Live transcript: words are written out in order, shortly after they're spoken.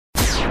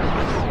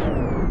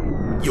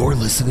You're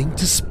listening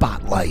to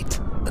Spotlight,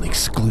 an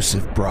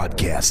exclusive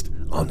broadcast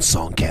on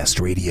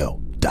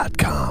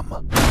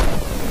songcastradio.com.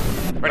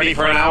 Ready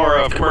for an hour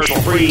of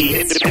commercial-free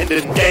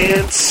independent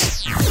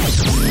dance?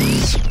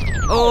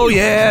 Oh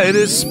yeah, it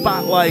is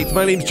Spotlight.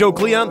 My name's Joe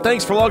Cleon.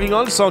 Thanks for logging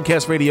on to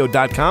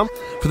songcastradio.com.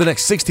 For the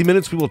next 60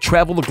 minutes, we will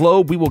travel the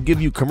globe. We will give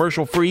you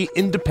commercial-free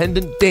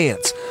independent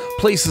dance.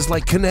 Places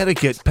like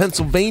Connecticut,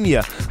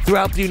 Pennsylvania,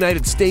 throughout the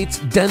United States,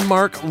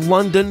 Denmark,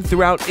 London,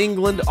 throughout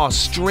England,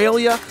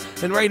 Australia,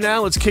 and right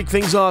now, let's kick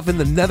things off in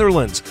the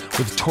Netherlands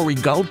with Tori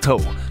Galto.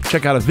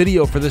 Check out a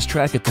video for this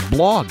track at the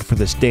blog for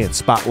this dance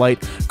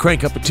spotlight.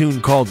 Crank up a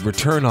tune called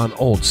Return on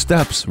Old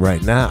Steps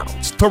right now.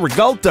 It's Tori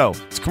Galto.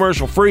 It's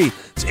commercial-free.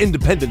 It's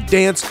independent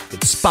dance.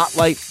 It's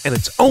Spotlight, and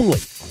it's only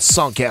on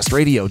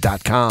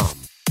songcastradio.com.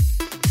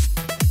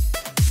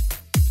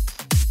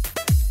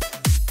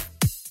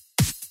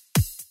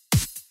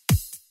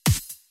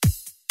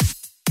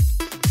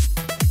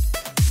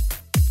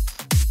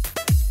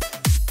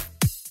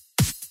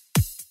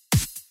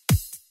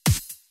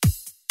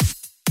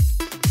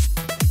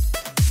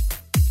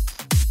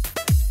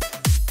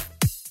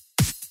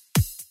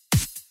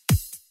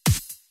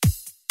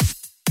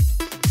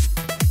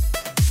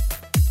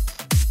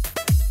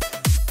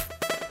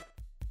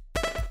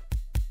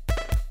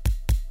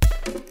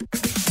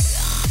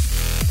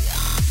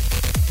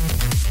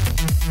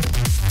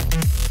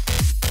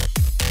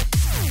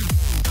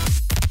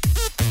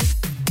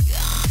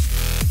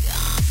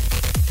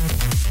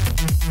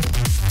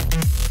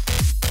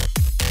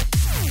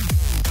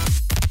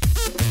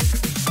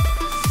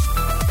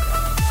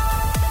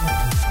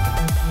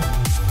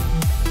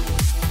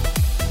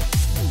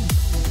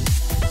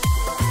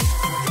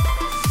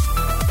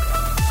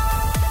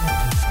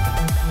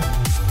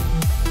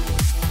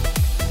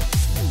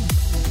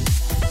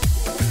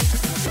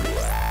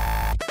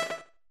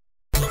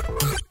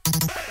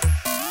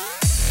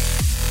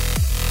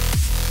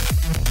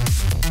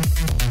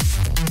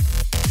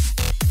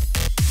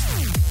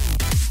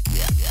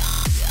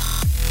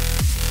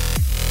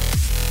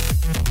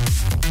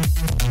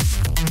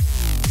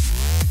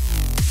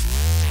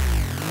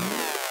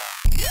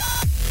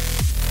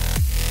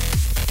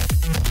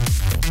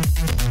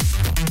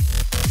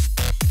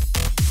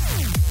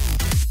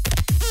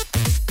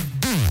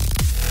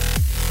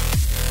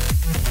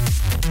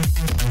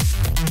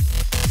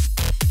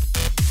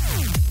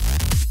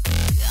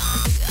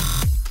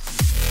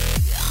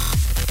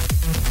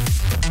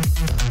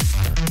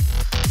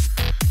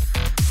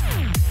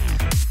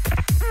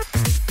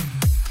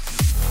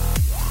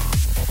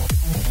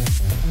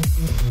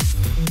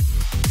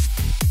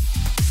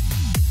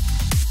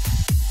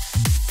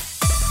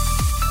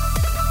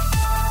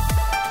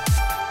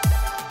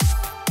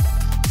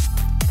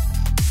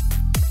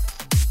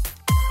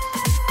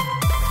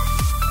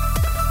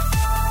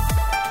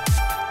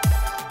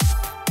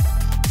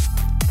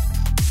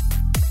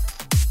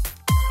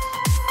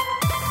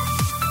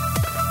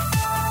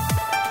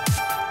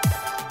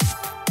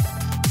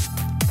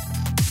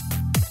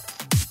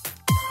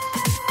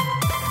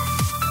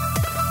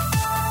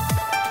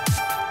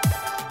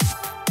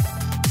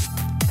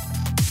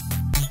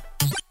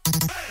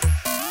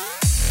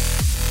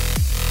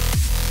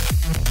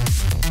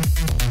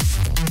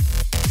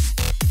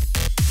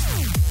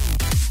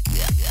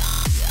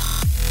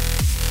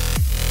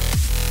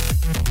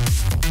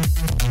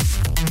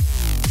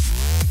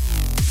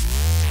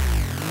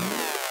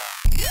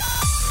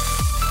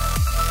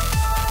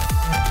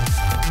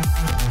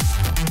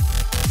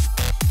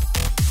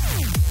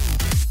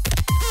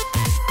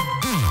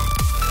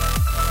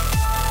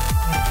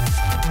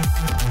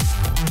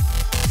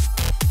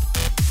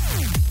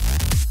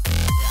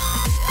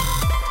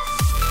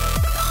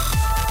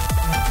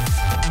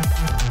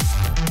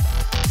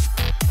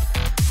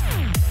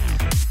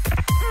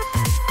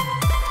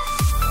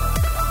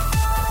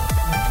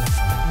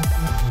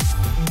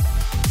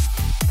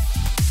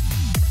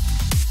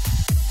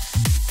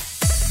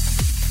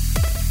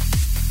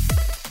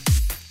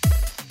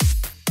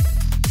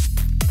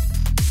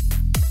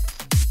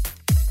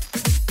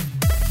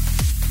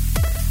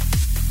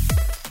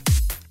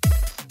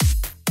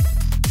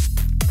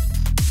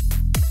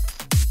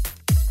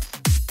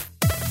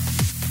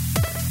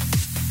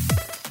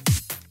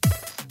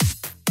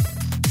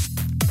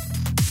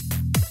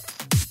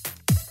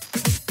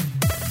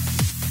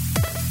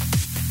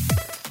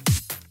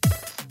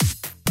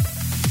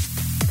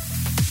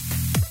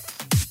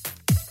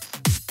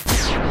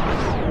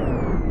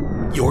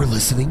 You're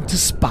listening to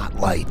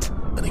Spotlight,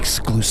 an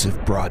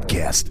exclusive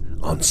broadcast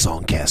on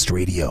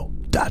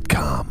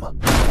songcastradio.com.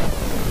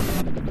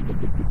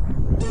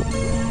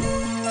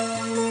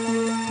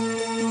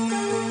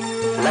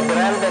 La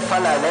grande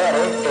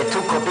fanalere e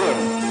tu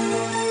copien.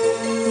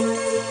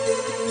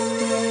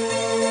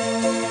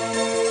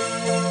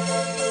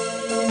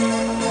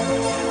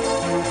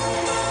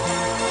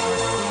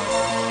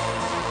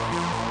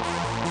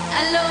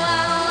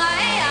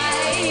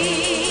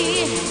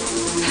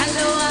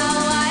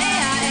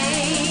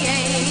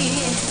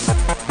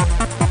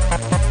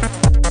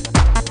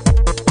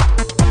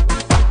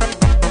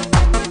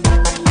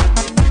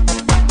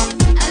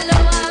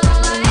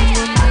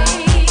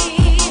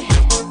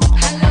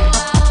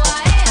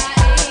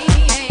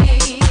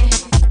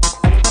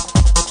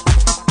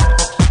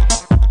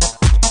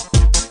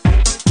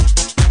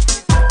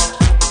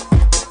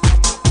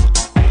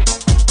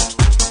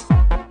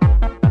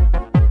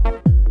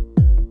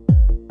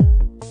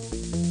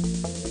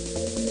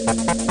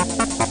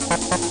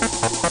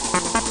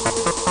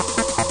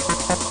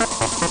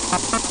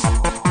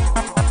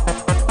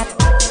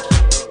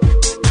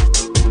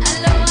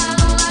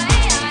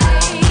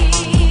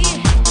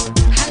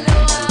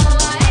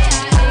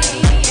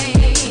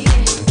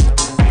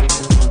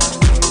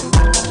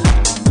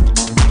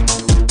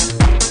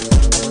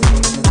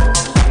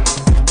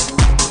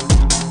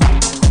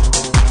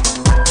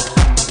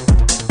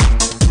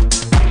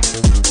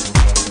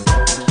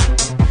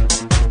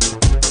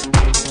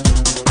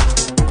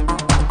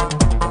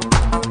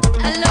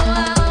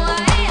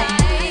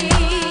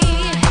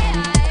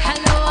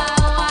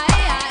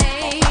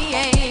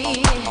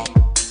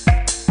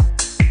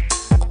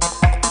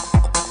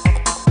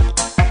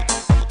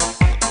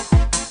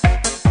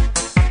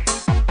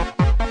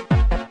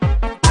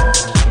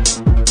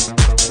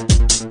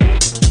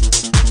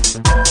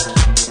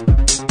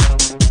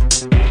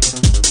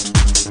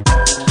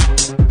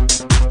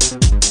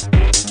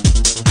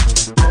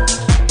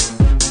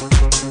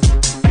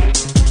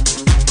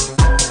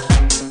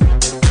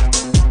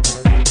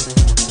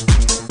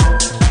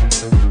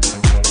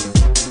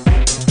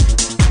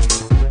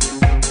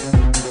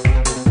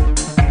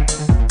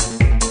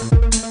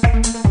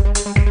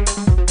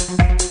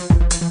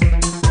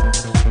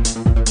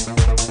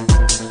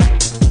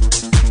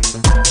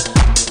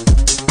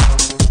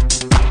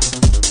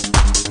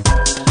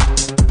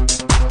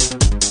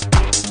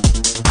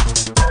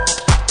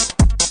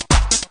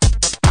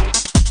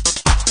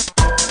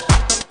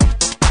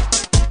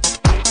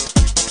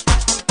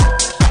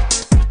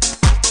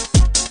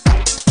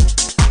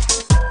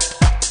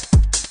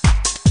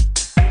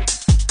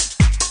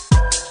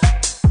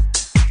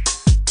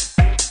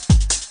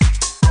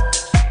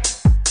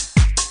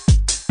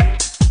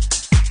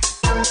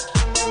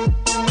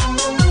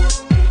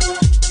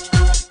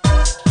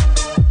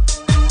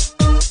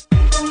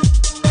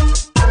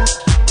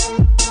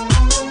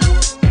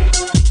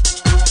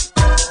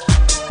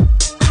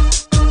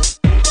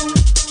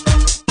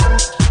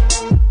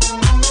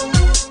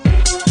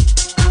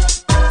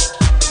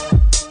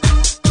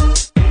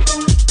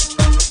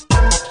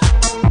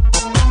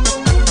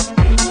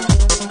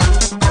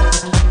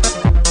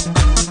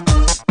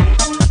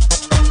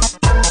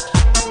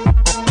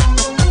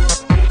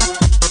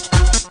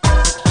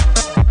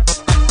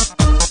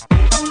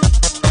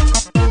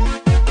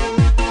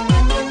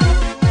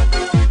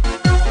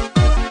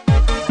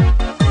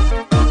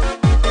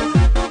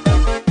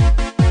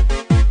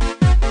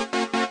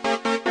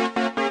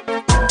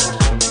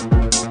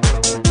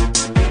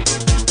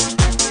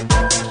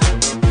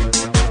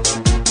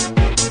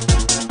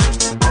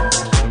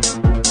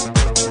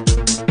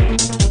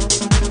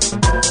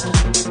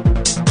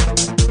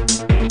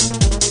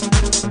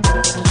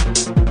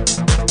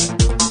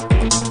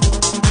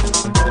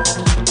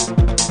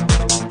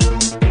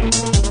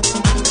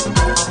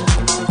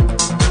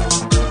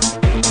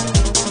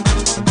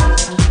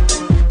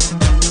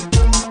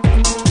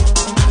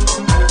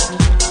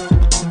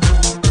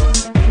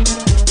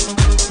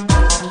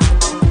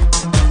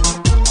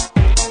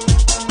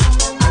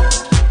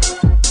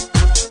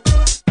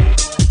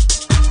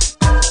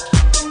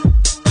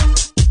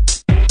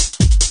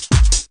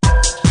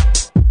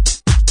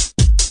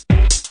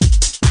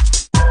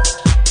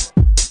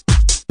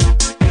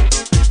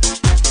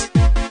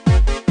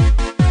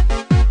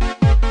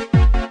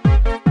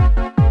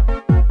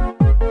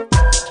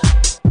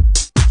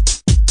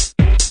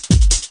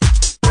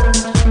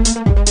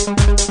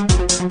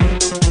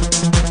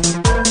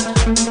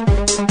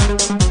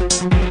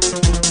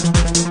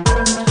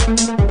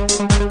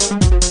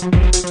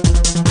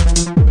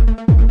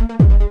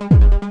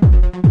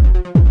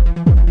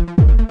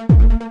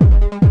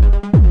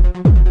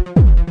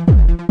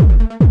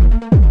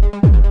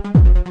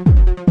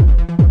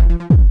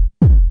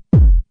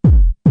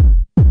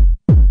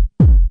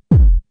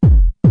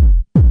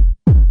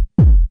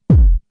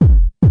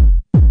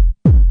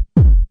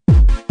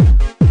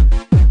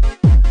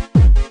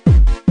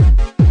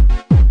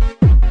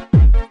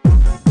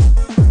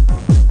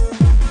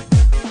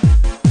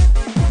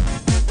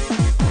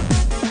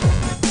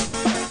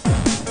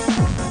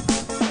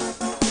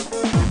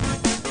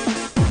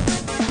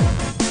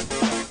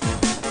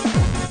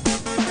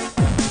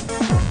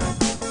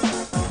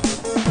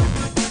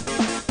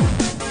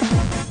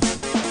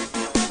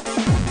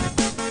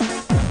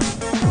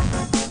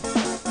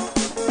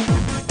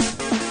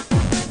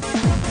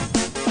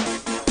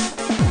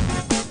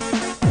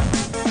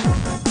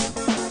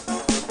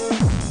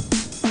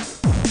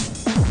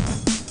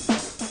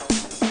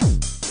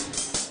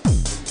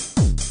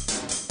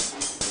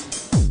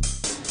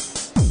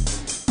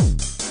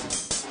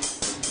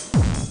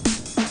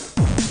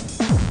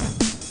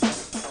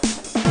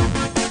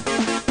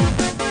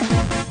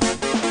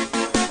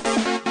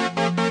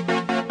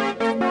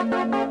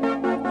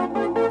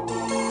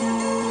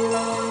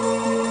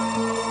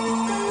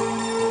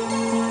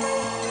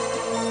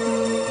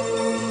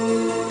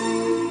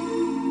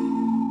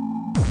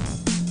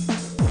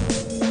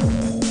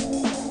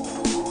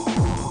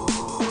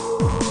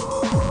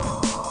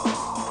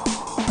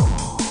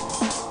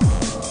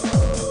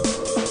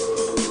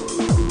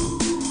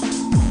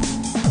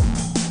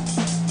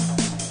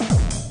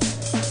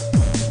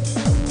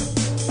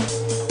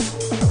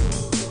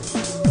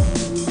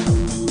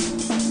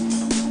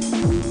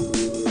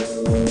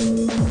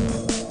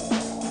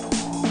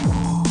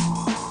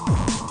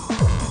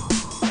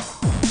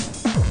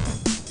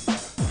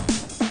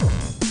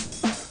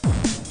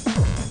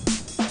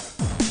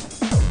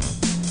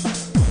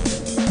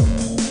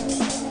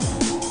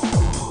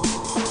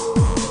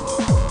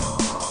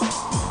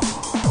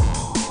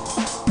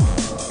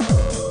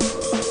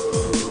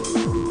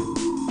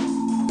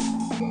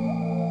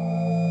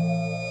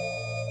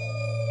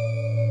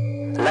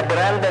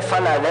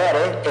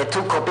 fanalere e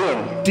tu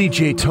copine.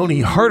 DJ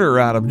Tony Harder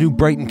out of New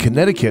Brighton,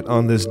 Connecticut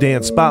on this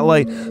Dance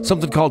Spotlight.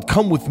 Something called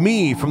Come With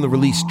Me from the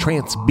release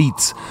Trance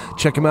Beats.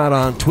 Check him out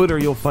on Twitter.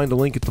 You'll find a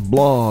link at the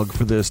blog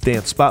for this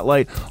Dance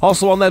Spotlight.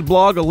 Also on that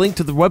blog, a link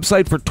to the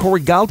website for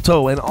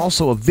Torrigalto and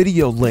also a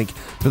video link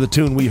for the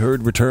tune we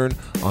heard return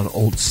on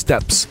Old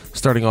Steps.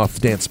 Starting off the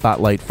Dance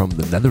Spotlight from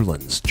the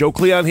Netherlands. Joe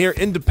Cleon here,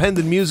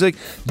 independent music,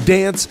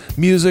 dance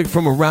music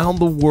from around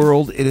the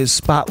world. It is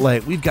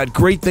Spotlight. We've got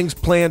great things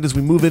planned as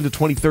we move into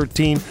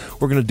 2013.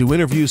 We're going to do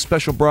interviews,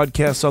 special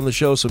broadcasts on the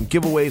show, some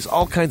giveaways,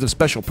 all kinds of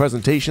special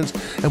presentations,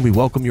 and we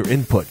welcome your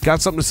input.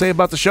 Got something to say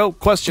about the show?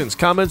 Questions,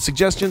 comments,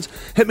 suggestions?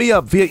 Hit me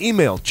up via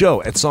email,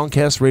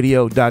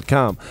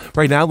 joe@songcastradio.com.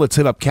 Right now, let's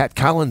hit up Cat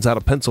Collins out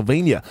of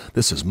Pennsylvania.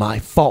 This is My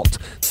Fault.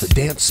 It's the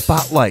Dance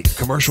Spotlight,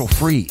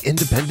 commercial-free,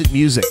 independent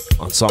music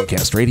on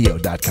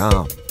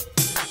songcastradio.com.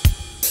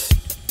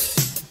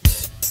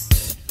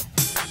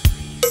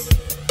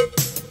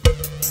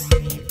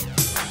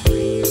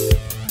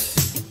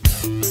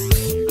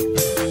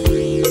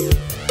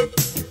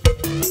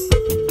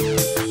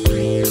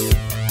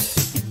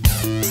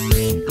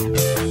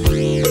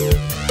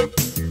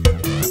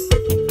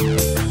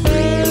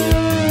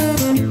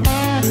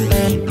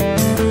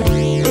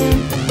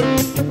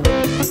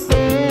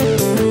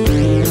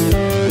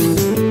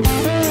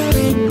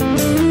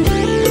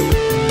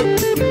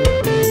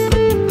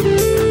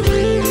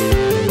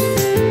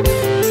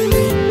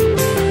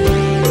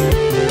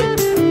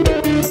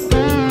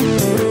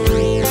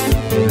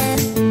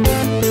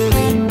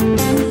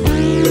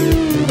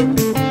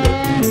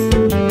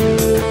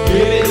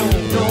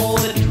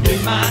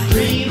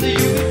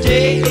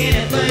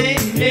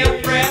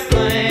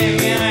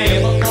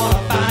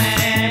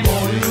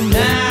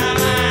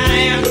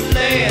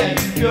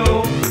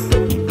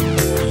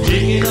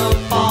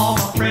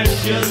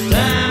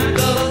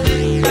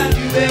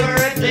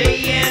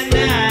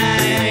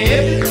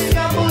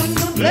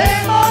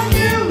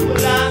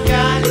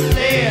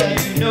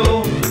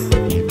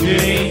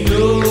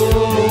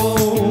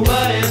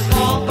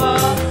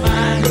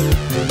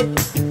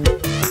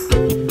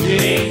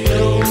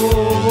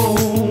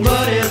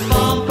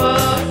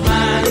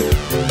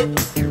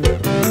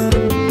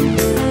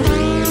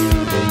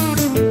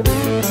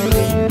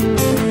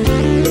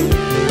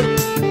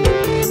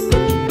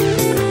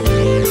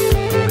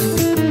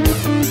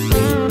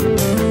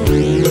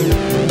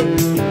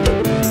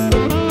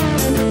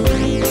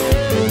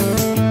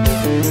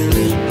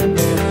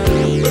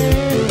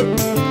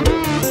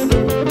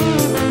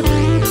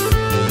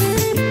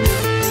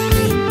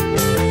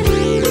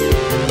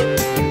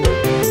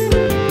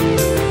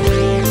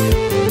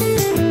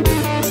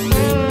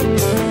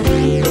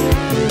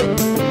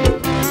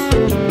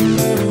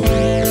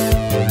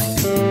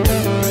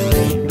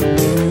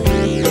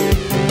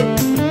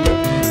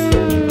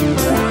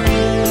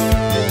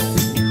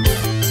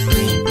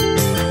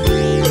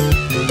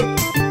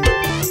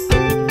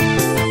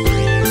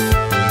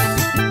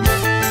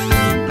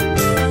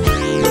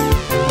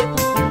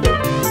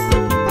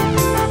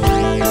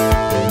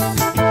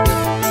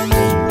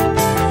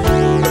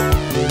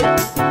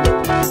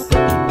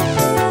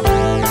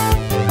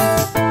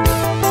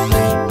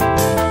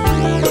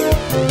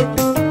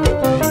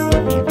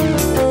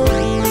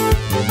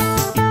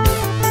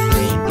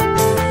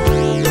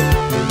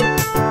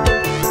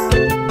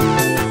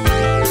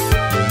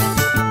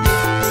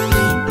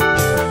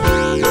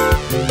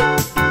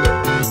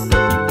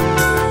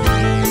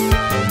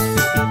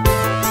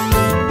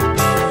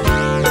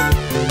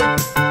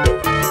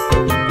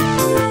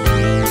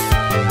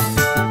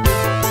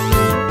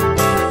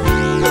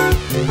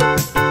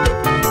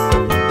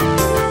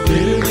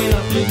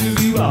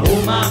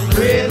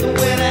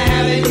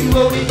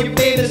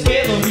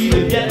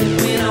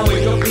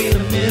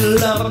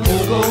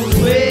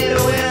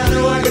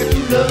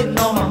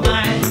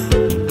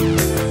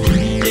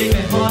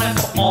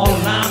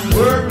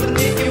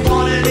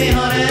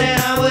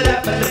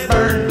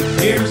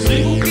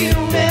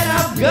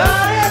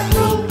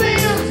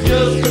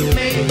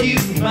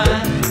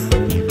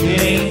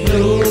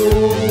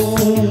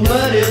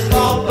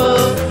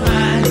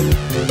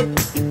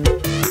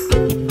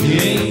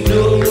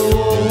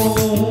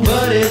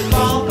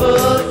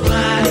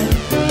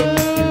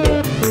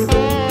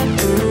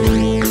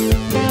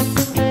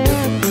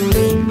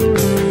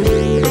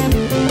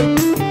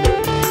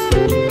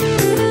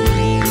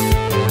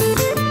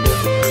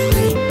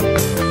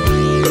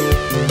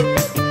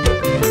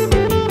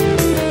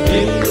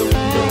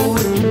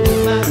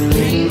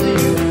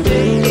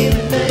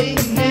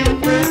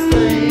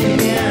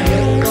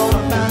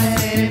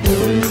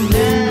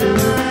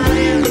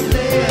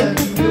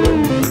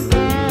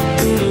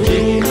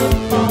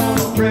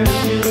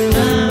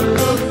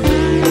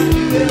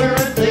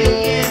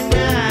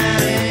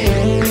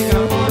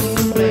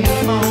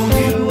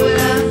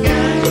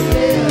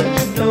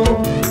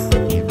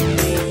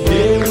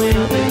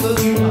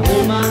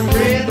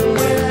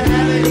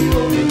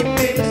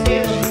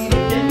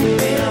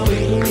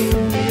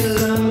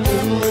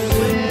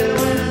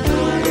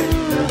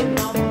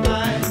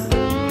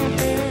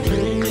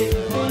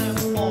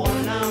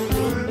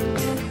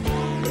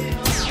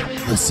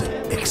 Listen,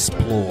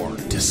 explore,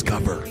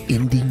 discover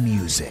indie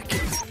music.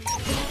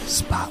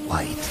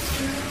 Spotlight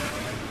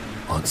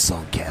on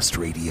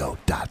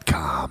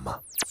songcastradio.com.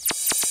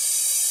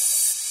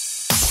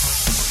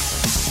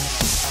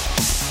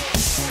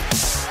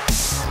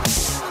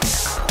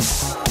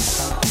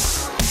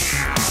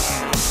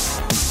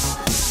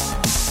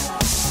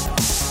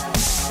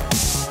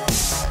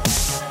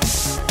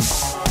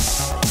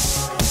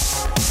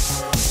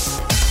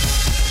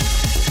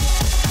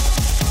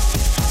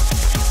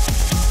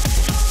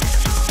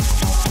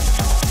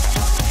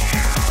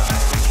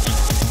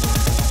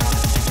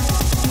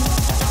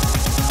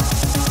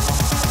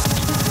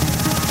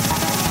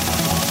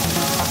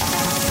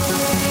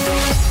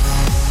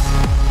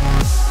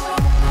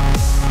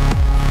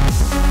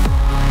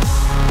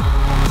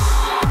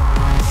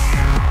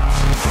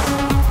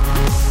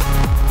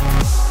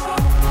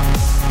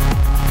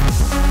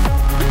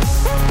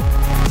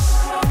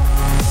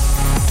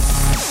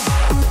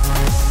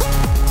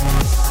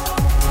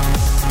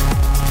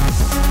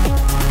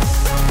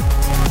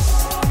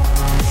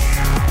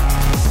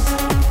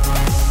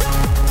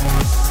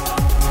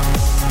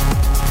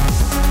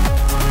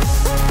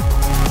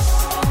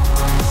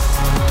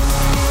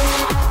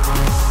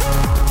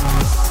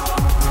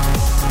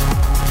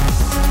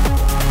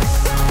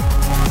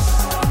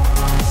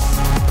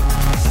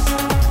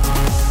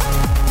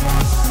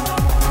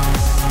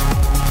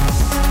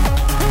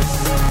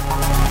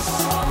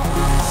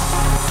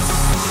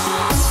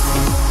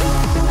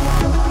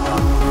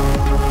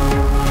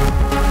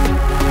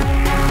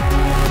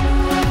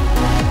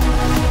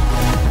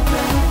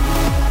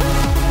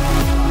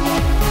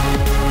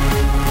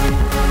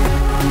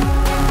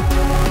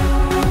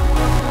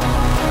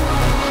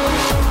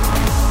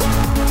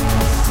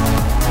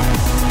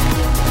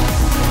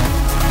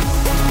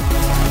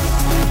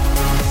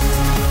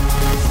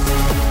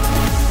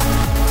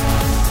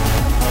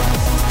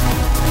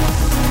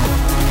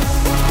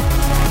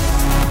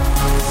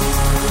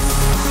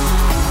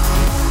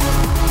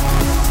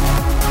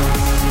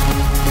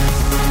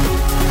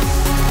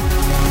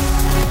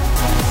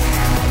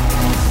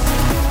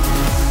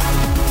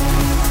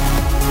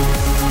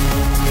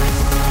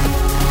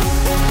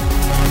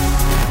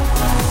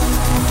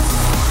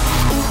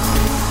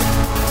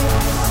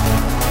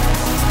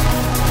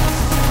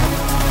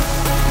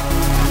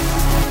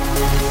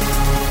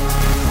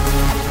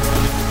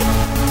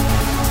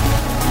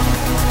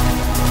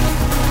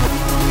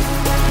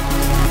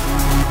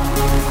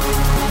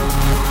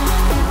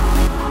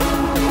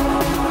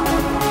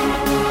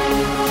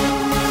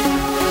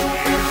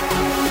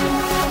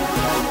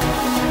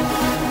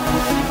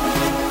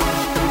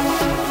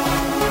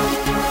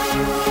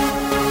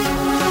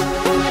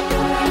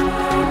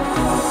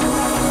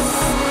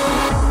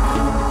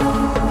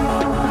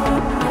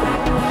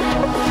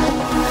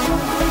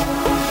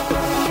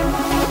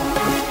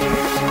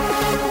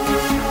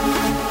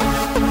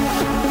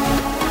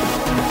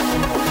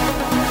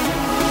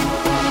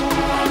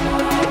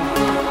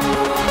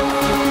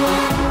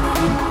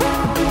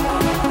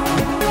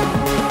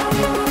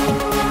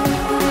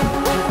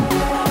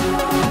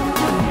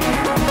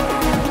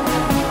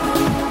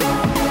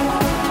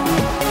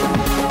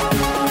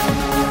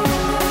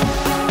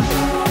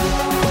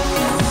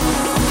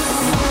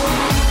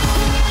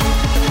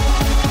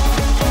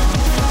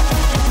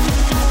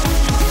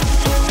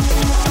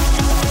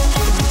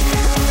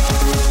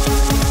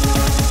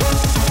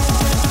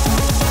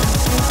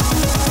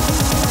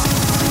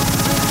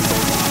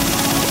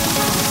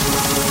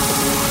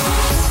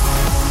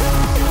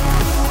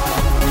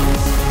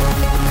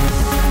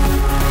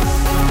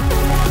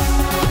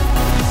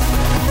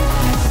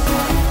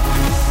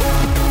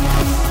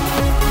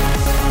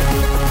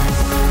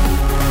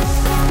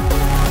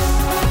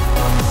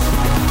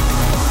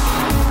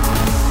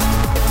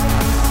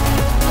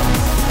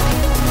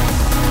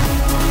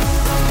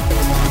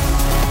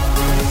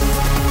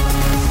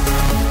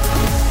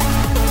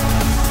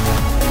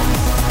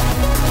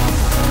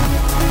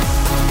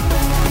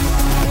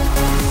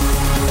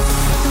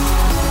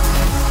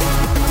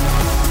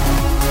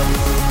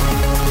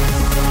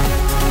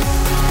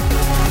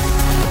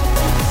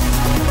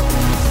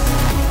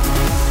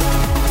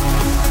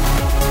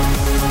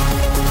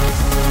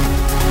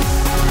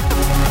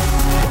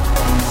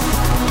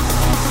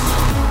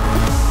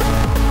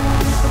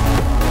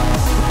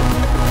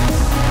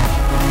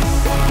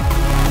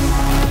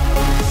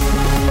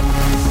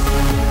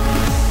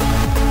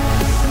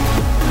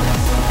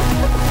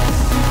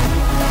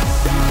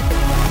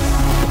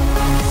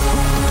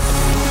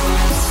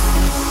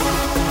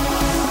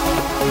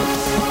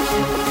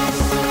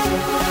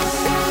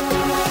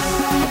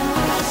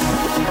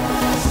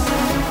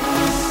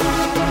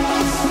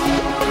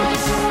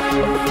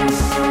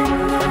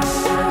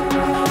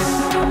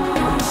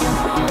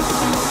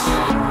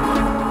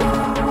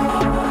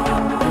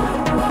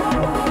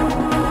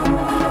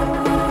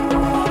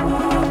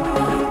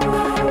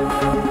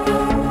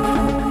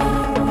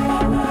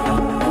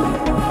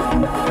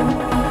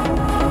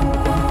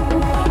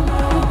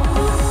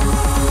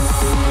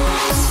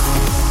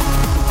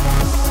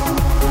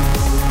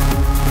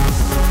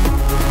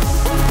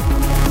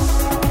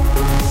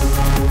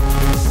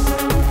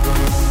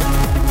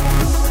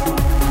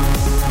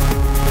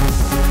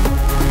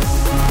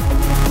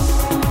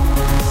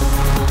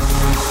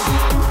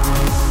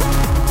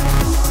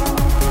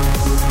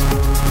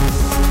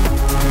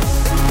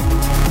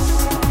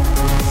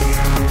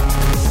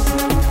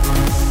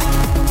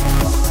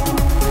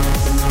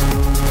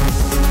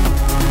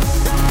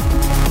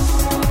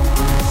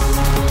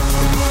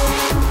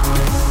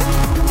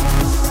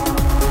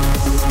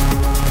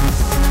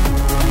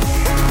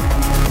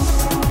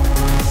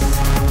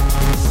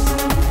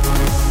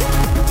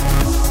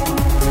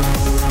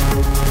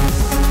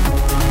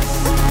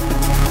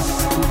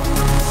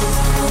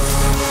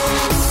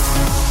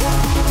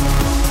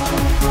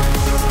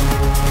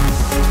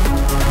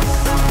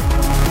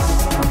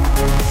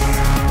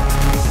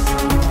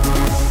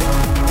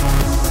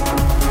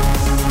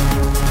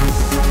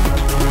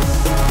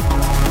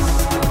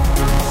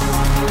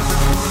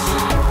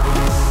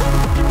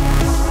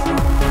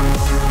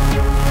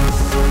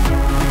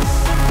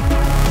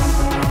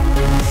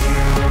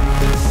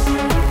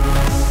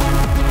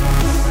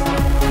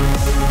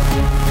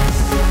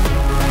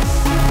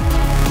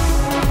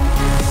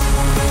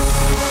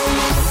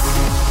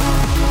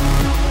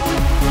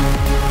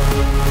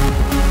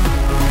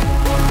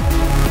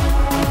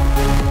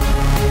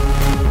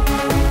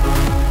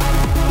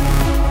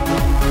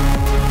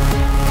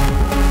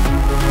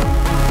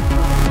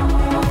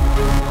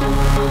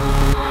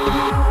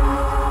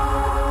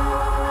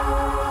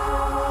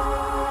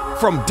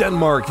 From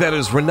Denmark, that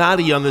is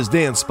Renati on this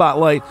Dance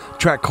Spotlight,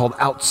 track called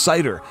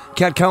Outsider.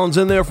 Cat Collins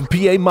in there from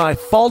PA, My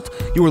Fault.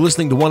 You are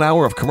listening to 1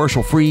 hour of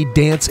commercial-free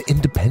dance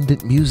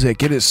independent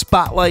music. It is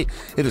Spotlight.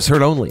 It is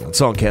heard only on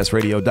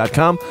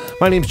songcastradio.com.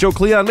 My name's Joe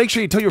Cleon. Make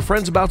sure you tell your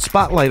friends about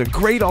Spotlight, a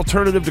great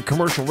alternative to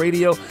commercial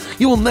radio.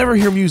 You will never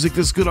hear music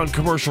this good on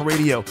commercial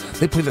radio.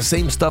 They play the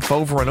same stuff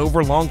over and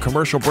over, long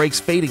commercial breaks,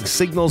 fading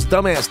signals,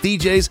 dumbass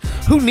DJs.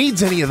 Who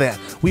needs any of that?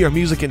 We are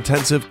music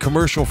intensive,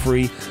 commercial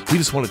free. We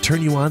just want to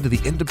turn you on to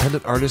the independent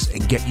artists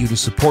and get you to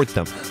support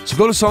them. So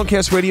go to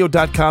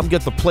songcastradio.com,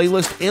 get the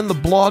playlist and the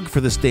blog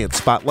for this Dance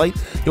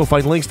Spotlight. You'll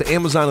find links to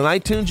Amazon and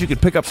iTunes. You can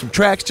pick up some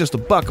tracks, just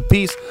 $1 a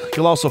piece.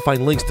 You'll also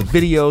find links to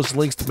videos,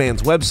 links to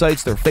bands'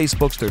 websites, their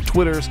Facebooks, their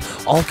Twitters,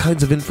 all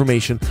kinds of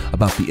information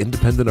about the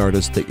independent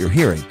artists that you're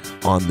hearing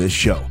on this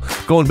show.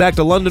 Going back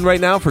to London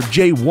right now for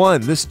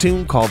J1, this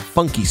tune called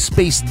Funky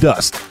Space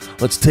Dust.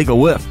 Let's take a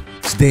whiff.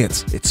 It's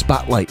dance, it's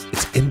Spotlight,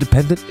 it's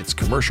independent, it's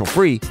commercial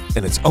free,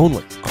 and it's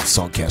only on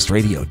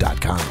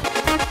songcastradio.com.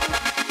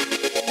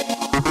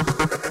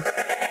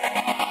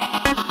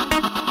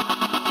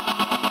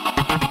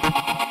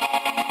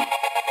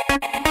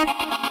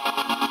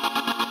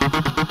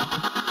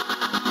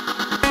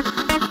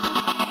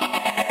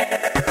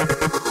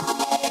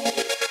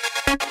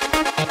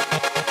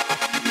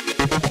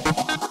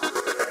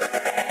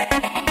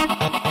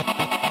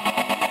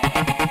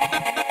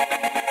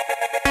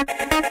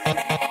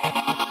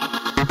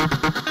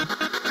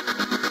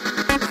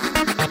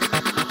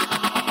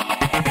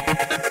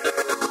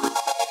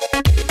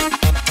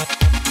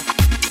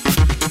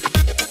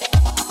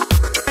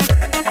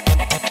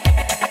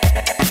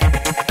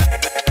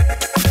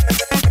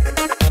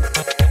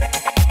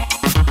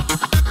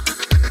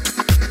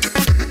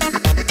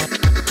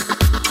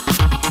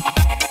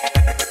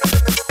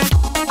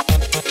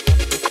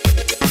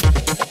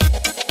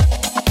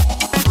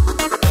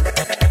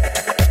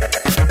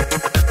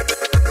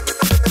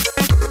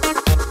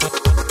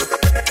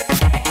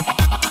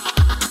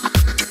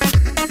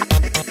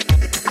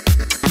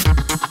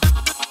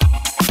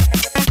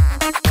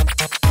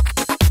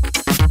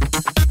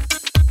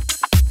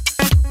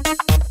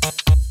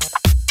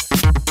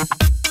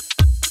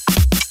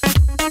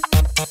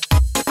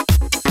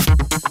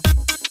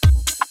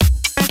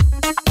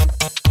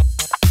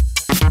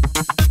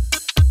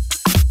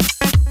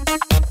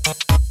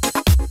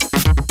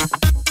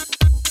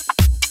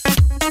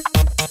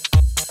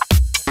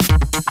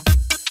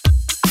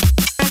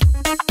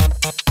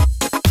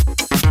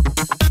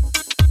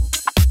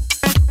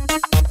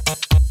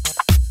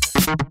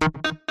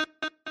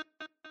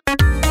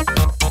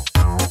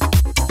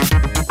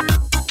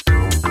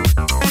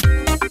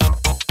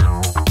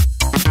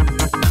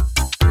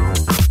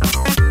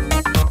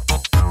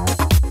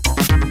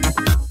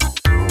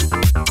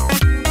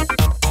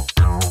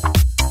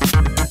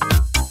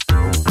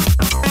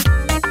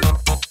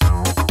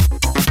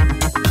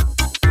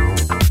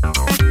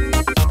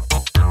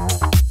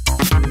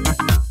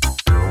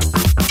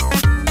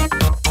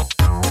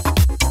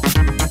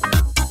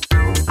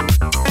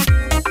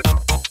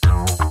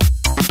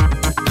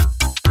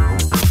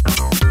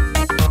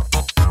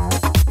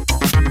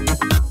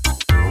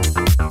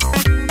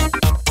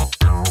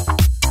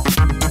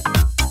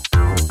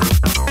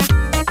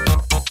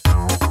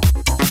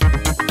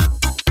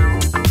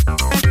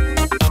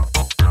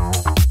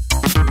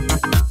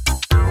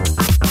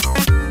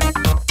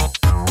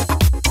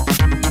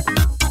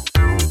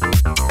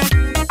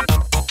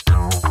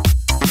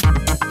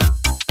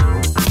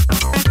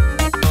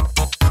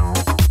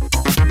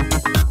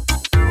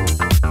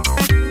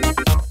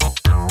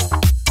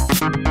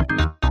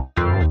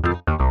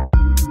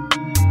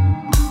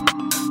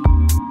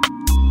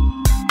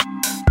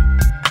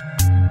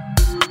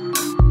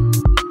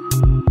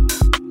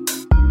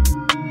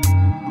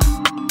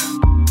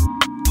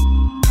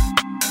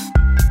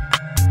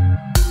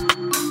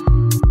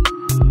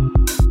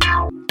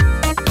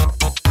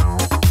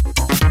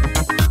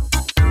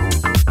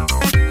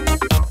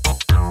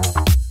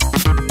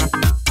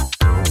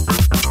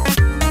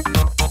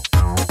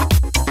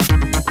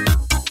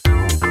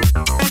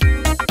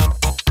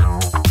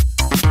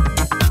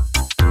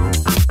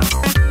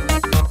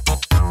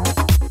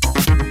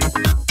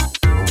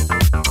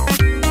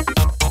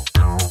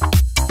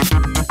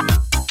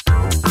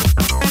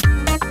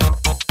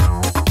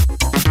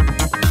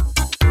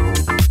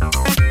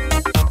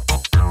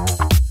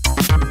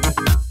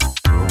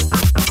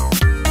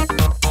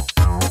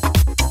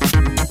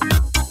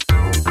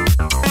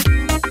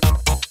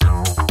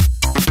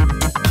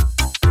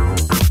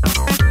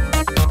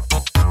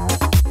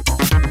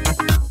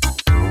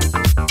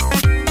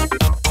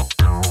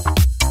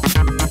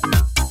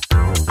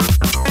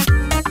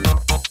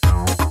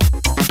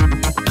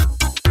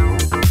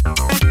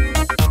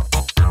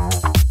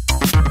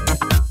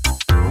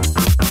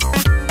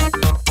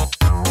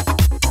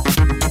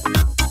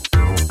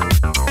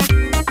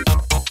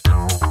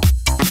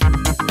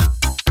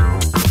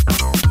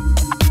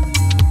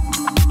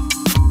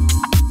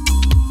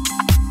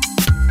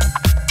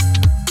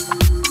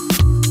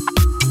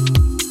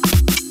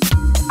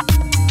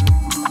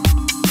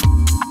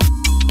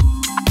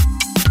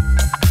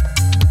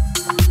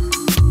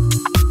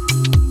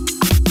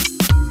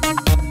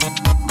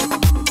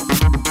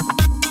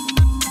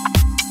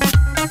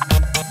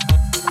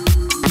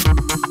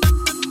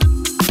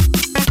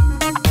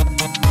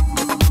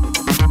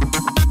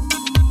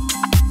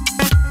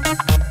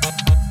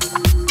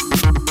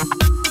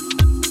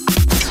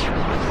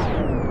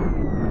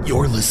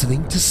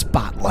 listening to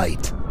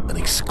Spotlight, an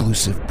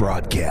exclusive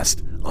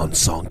broadcast on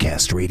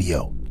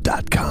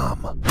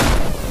songcastradio.com.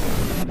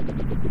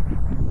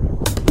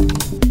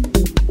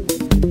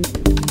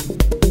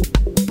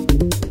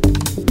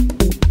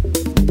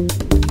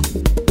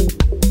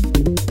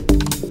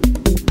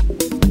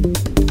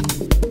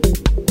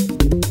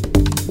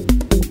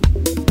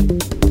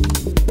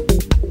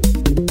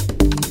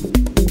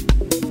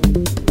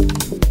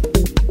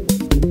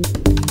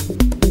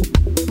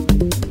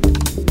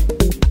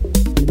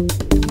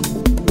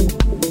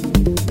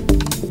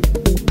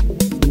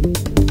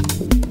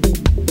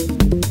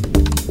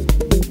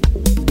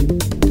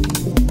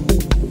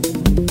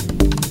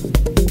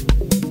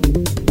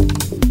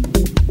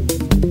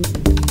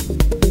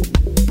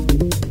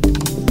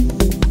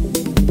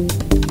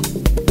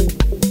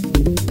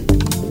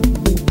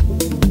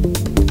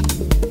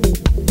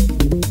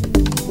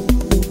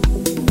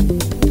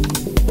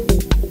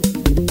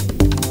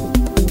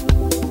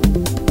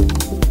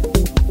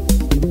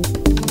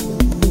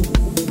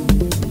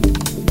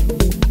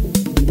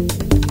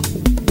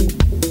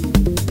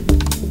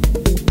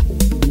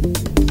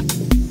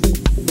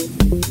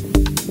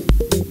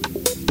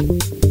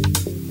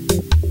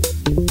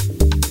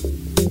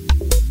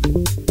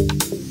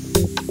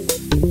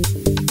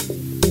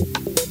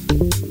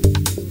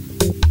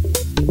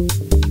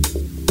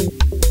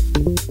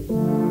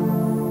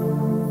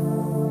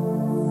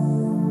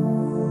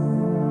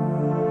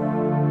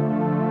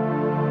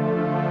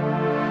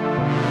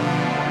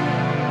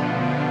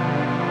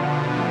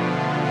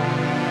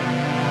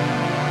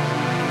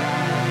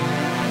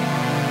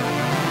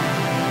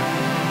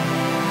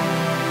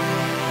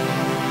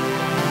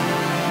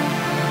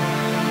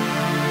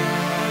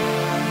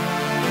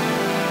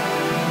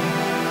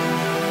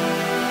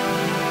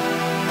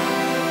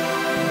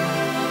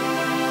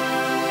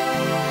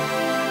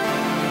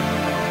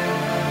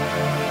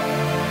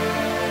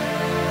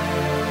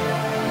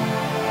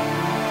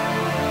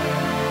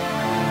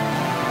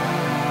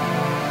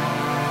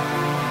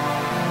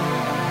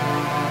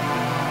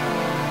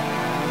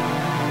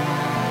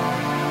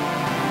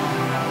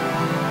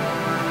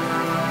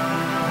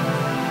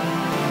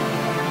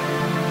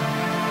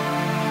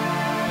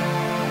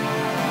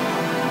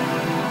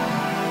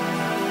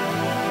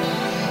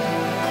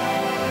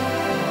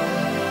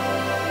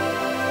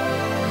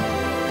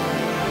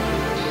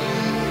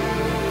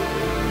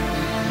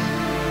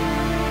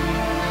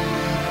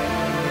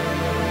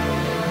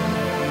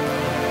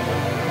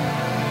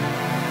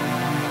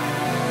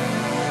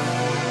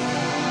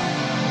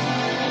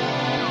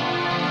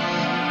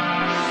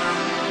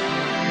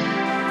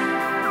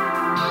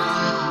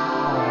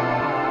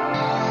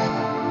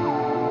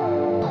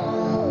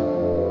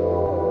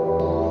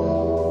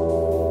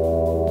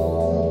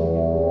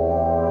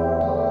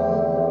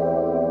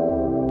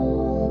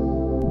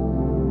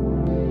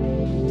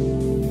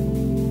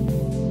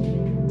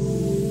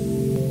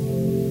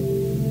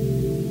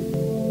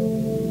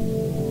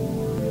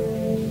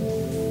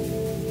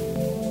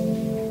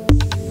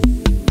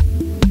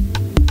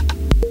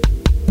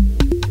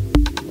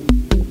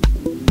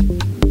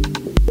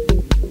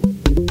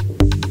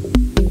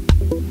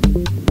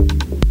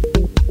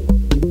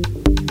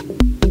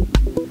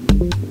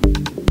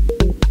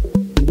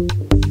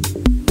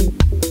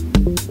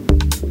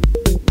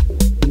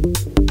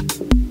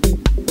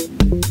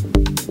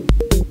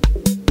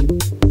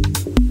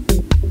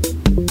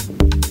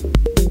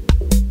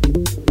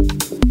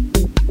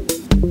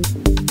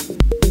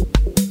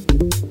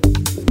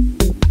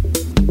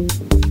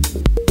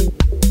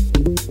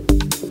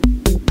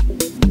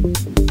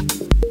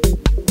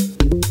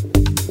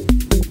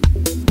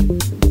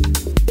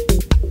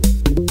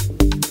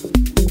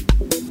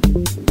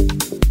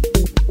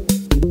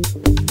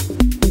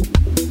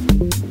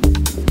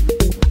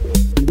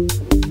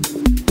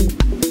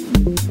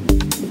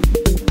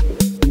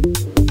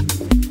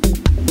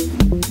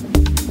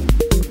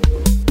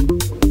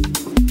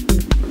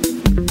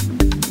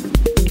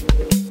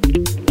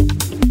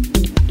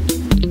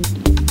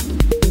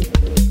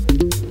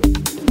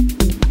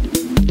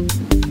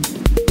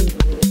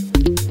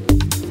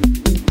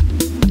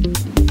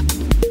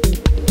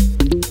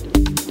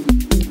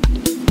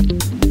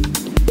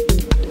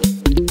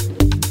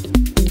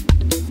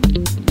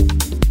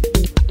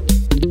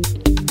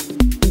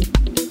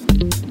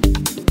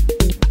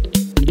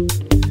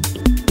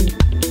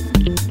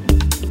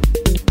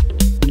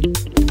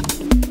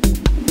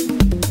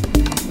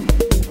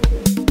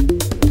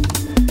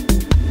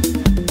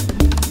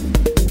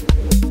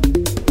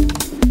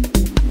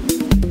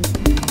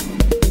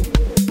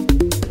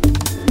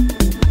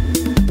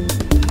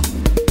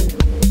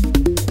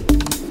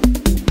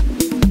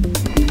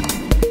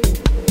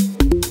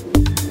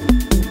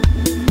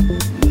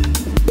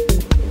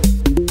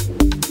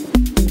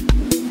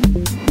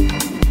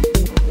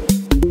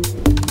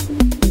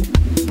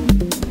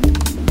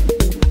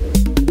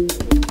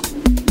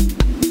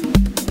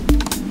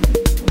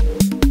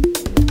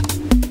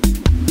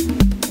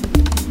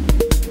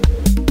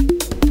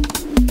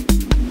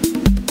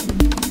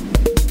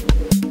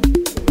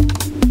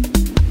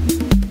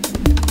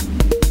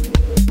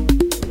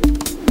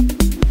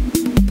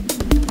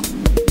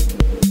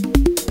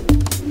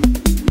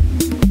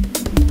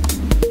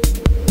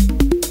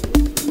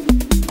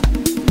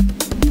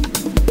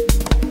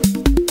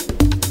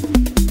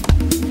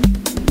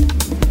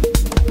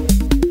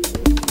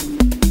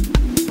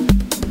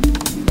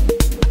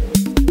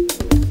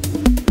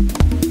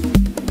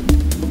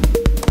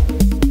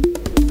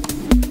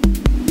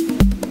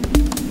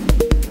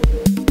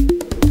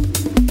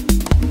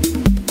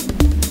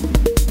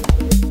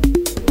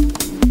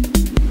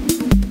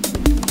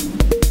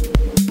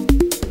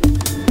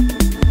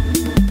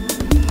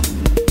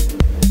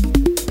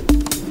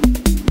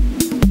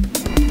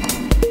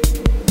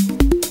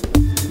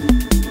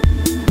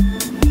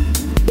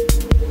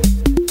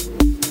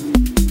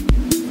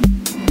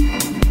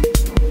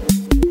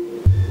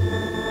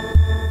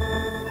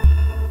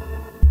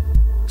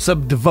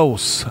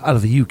 Subdivose out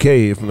of the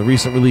UK from the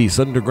recent release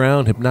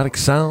Underground Hypnotic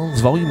Sounds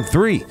Volume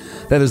 3.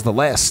 That is The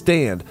Last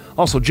Stand.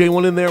 Also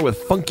J1 in there with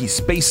Funky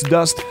Space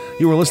Dust.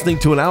 You were listening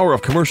to an hour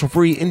of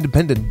commercial-free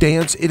independent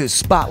dance. It is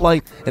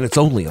Spotlight, and it's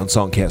only on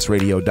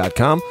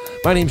songcastradio.com.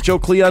 My name's Joe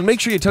Cleon. Make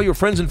sure you tell your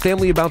friends and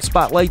family about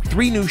Spotlight.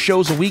 3 new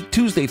shows a week,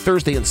 Tuesday,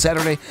 Thursday, and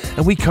Saturday,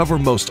 and we cover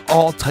most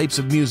all types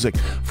of music,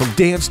 from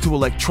dance to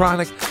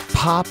electronic,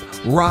 pop,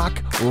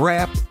 rock,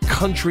 rap,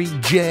 country,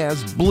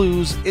 jazz,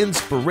 blues,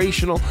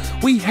 inspirational.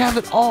 We have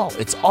it all.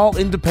 It's all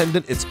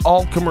independent, it's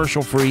all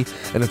commercial free,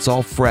 and it's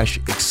all fresh,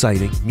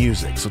 exciting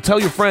music. So tell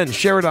your friends,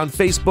 share it on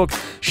Facebook,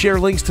 share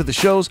links to the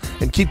shows,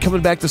 and keep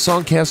coming back to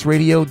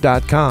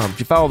songcastradio.com. If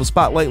you follow the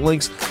Spotlight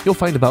links, you'll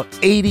find about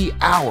 80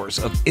 hours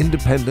of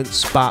independent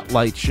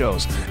Spotlight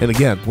shows. And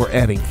again, we're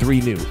adding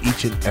 3 new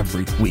each and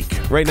every week.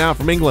 Right now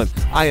from England,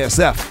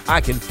 ISF, I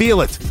Can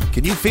Feel It.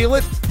 Can you feel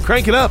it?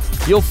 Crank it up.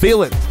 You'll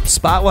feel it.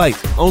 Spotlight,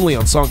 only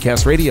on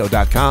songcastradio.com.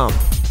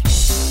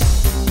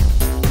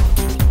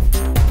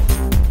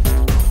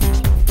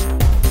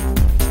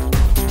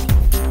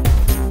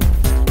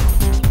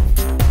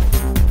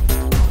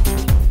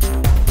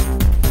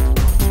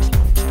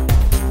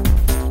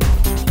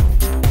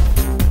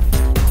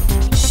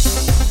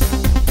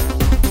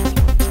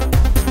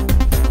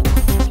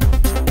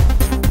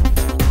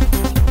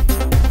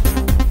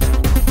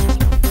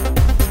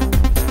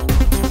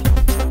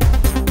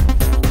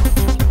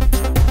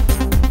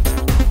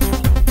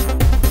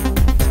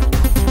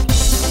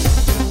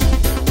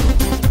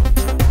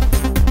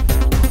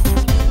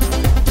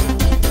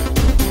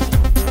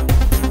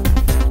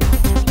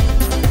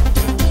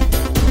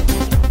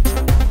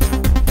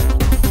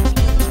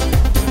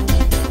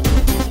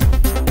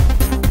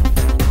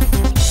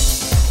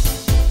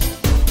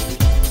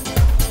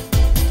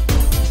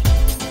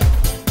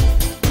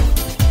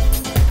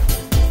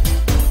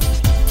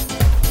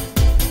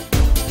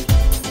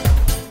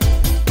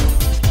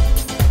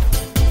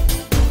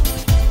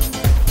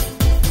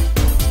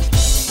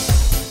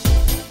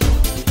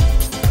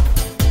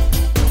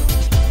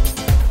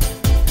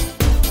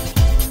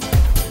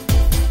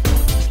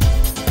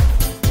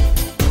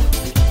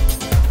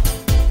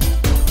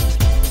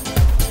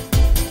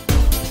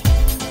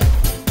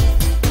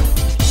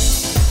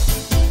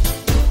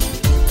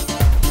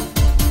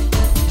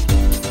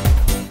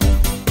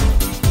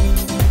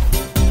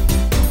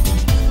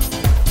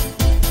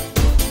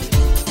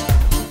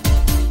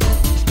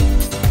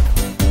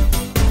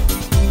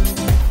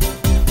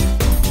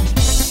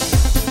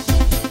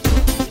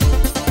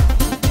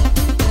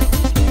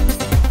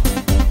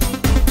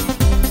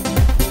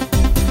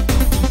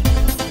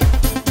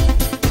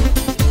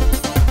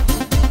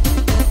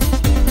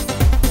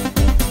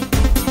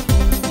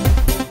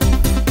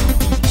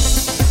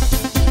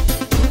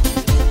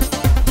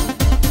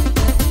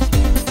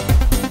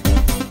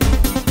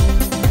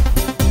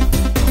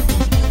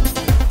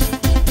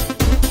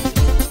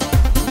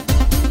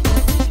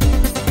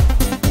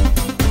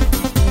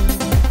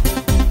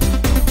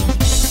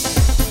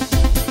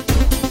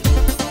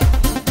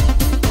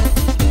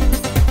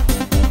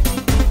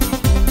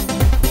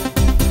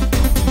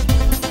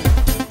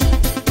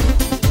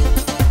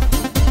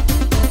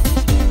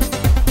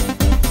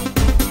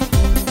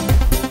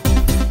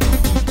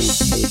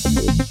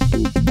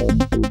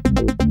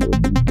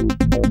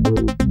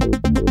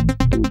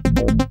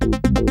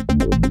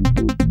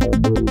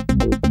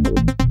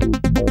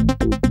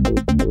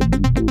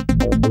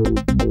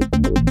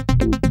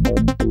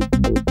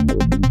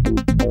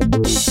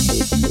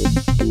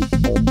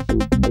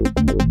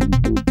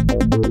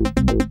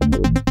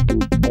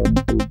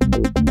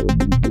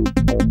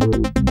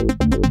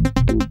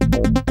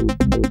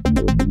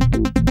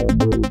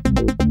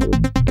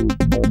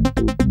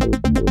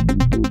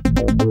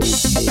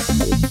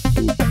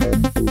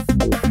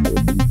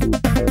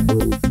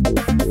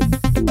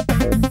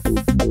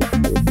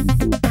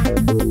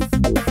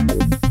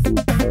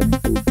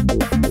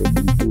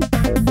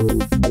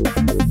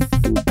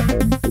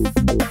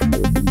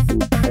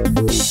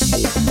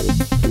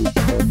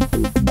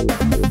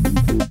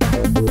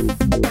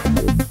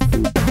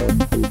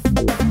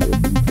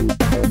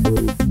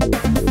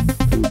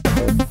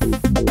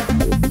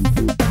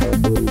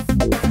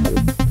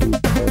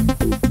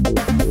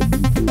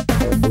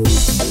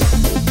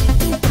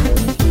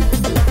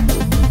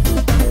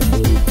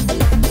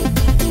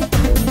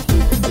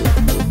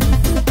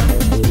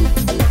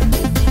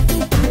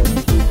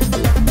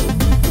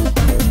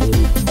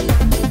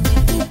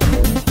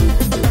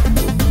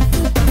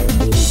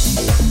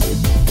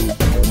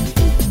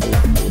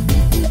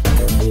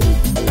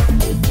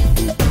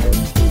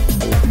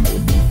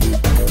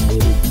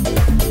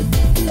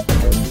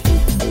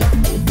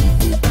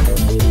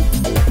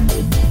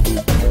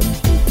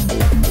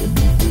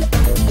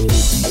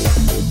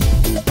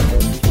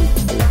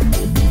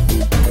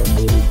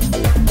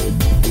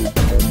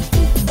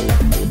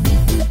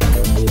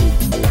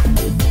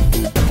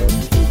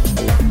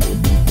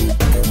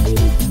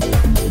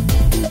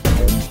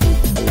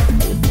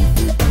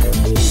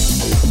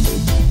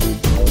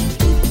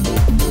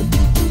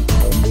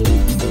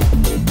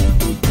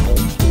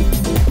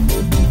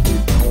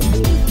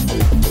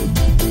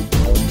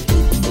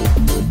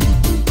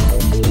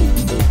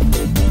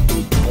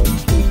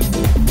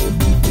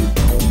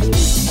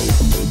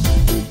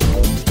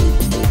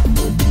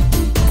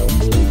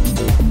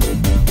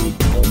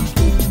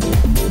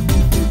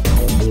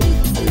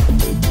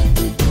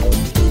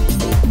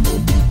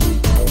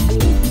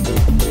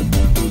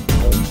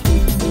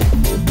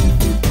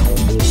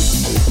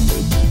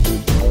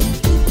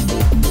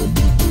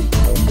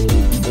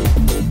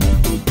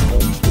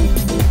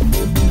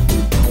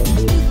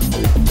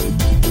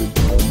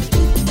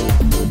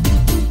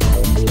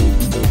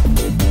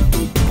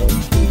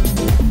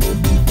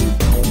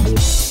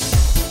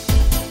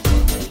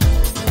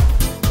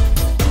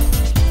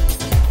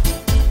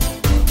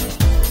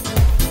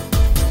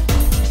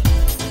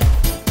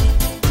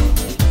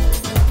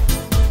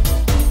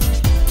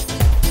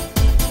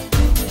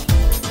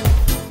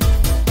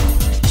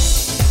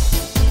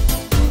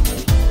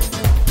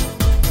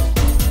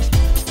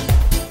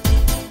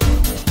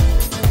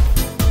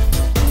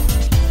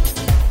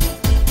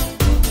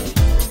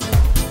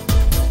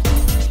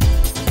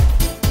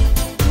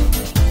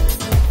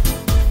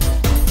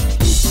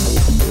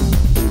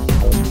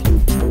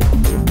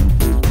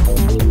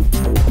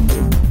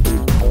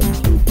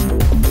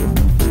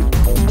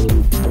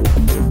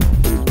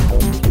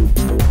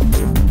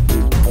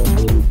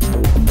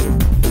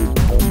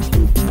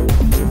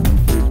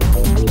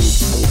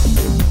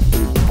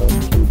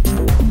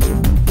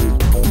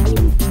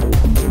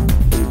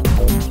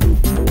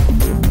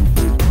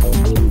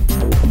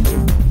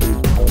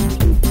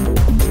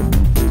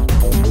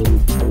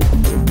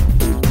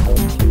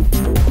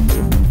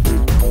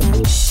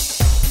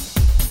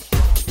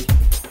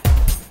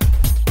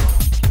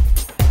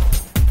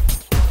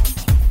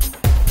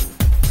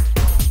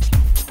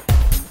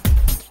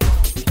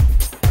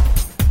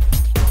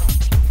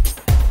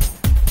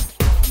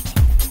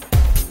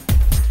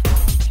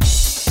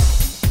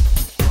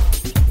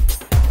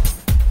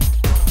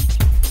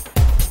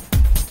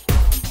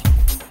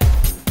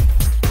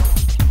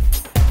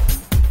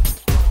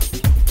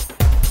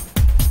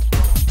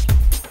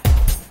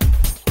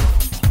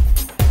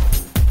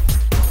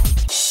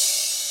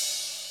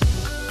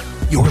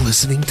 You're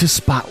listening to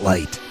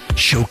Spotlight,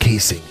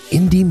 showcasing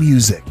indie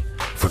music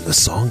from the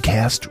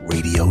Songcast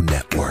Radio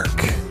Network.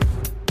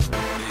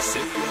 They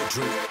say I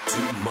drink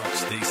too much,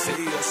 they say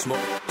I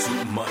smoke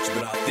too much,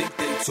 but I think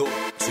they talk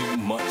too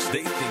much.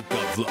 They think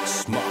I've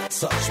lost my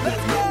touch, but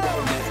no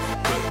one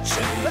ever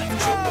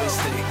change. Always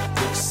stay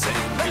the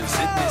same, 'cause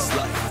in this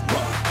life,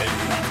 my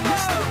aim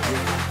is to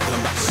bring the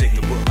light. Shake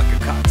the world like a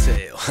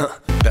cocktail,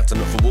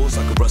 bouncing off of walls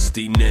like a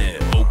rusty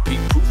nail. OP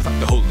proof like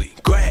the holy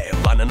grail,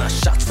 lining our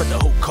shots for the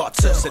whole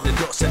cartel. Send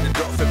it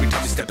off every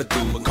time you step it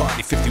through.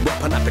 Bacardi 50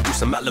 up and I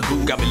produce a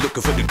Malibu. Got me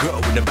looking for the girl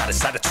with the baddest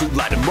side of two.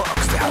 Light 'em up,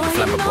 'cause they highly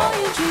flammable.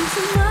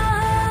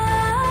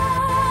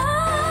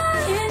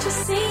 Can't you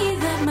see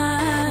that my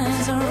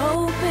eyes are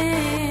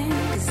open?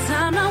 'Cause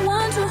I'm not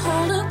one to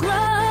hold a grudge,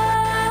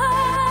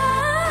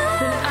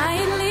 but I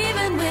ain't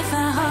leaving with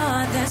a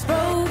heart that's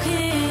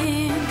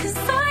broken. 'Cause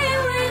I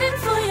ain't waiting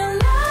for your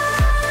love.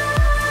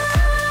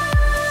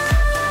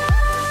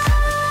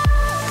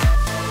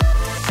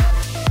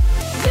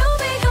 You'll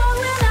be gone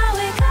when I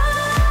wake up.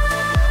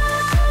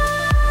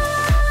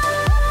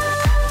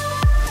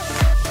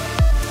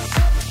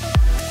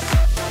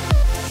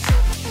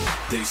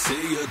 They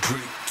say I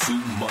drink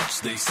too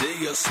much, they say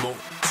I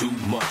smoke too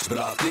much, but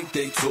I think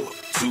they talk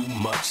too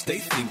much. They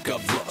think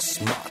I've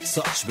lost my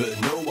touch, but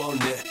no, I'll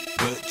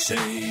never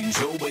change.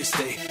 Always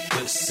stay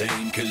the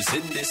same, 'cause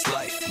in this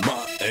life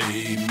my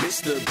aim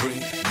is to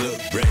bring the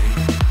rain.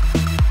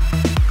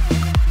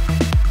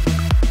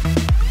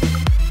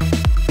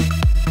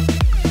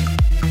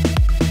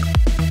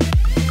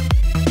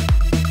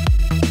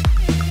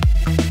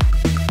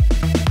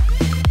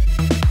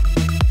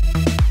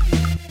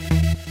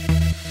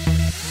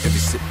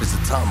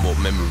 Time or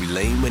memory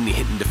lane. When you're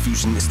hitting the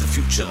fusion, it's the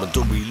future.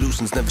 Mandori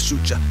illusions never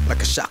shoot ya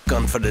like a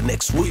shotgun for the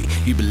next week.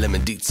 You been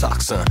lemon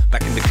detox,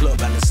 back in the club,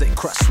 Alizé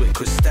crush with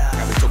Crystal.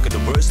 I've been talking the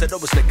words that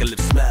always make a lip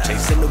smile.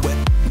 Chasing the wet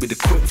with a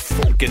quick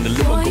folk and the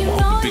limo go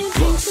on with big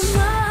plus.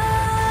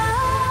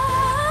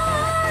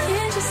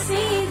 Can't you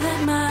see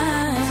that my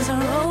eyes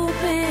are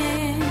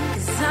open?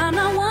 'Cause I'm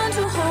not one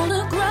to hold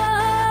a grudge,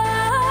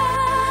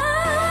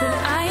 but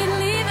I ain't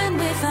leaving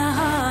with a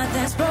heart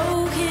that's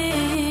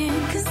broken.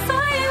 'Cause I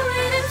ain't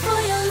waiting for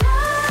your love.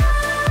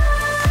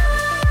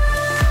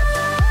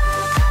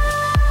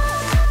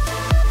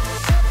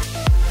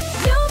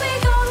 You'll be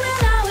gone when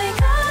I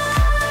wake up.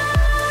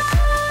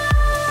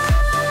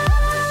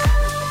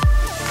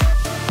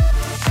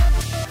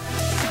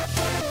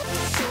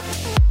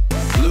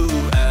 Blue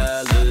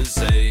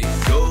Alizé,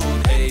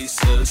 gold ace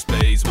of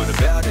spades. What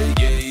about a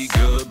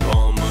Jaeger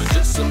bomb or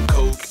just some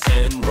coke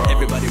and rum?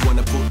 Everybody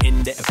wanna put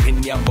in their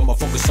opinion, but my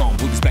focus on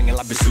booties banging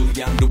like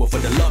bazooyan. Do it for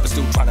the love,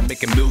 still trying to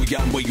make a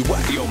million. Where you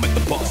at? Yo, make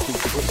the boss do.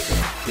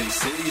 They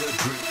say I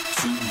drink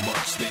too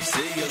much, they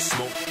say I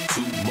smoke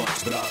too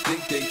much, but I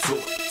think they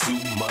talk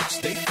too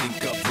much. They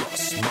think I've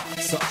lost my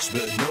touch,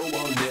 but no,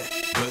 I'll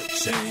never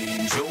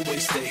change.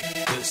 Always stay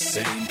the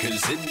same,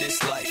 'cause in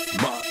this life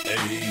my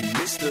aim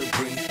is to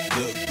bring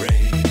the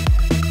rain.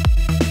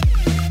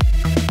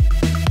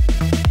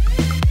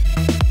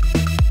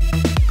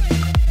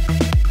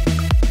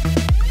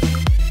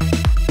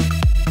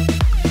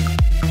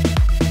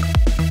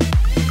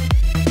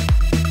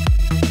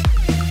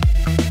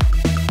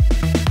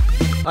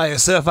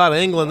 ISF out of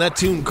England, that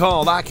tune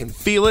called I Can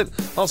Feel It.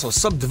 Also,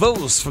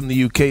 Subdivose from the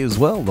UK as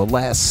well, The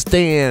Last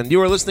Stand.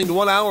 You are listening to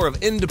 1 hour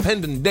of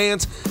independent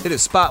dance. It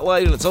is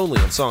Spotlight, and it's only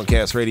on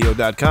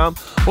songcastradio.com.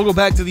 We'll go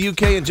back to the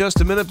UK in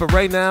just a minute, but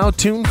right now,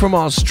 tune from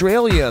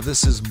Australia.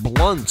 This is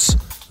Blunts,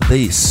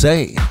 They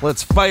Say.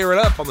 Let's fire it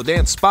up on the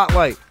Dance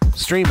Spotlight,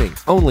 streaming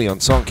only on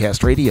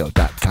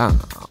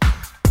songcastradio.com.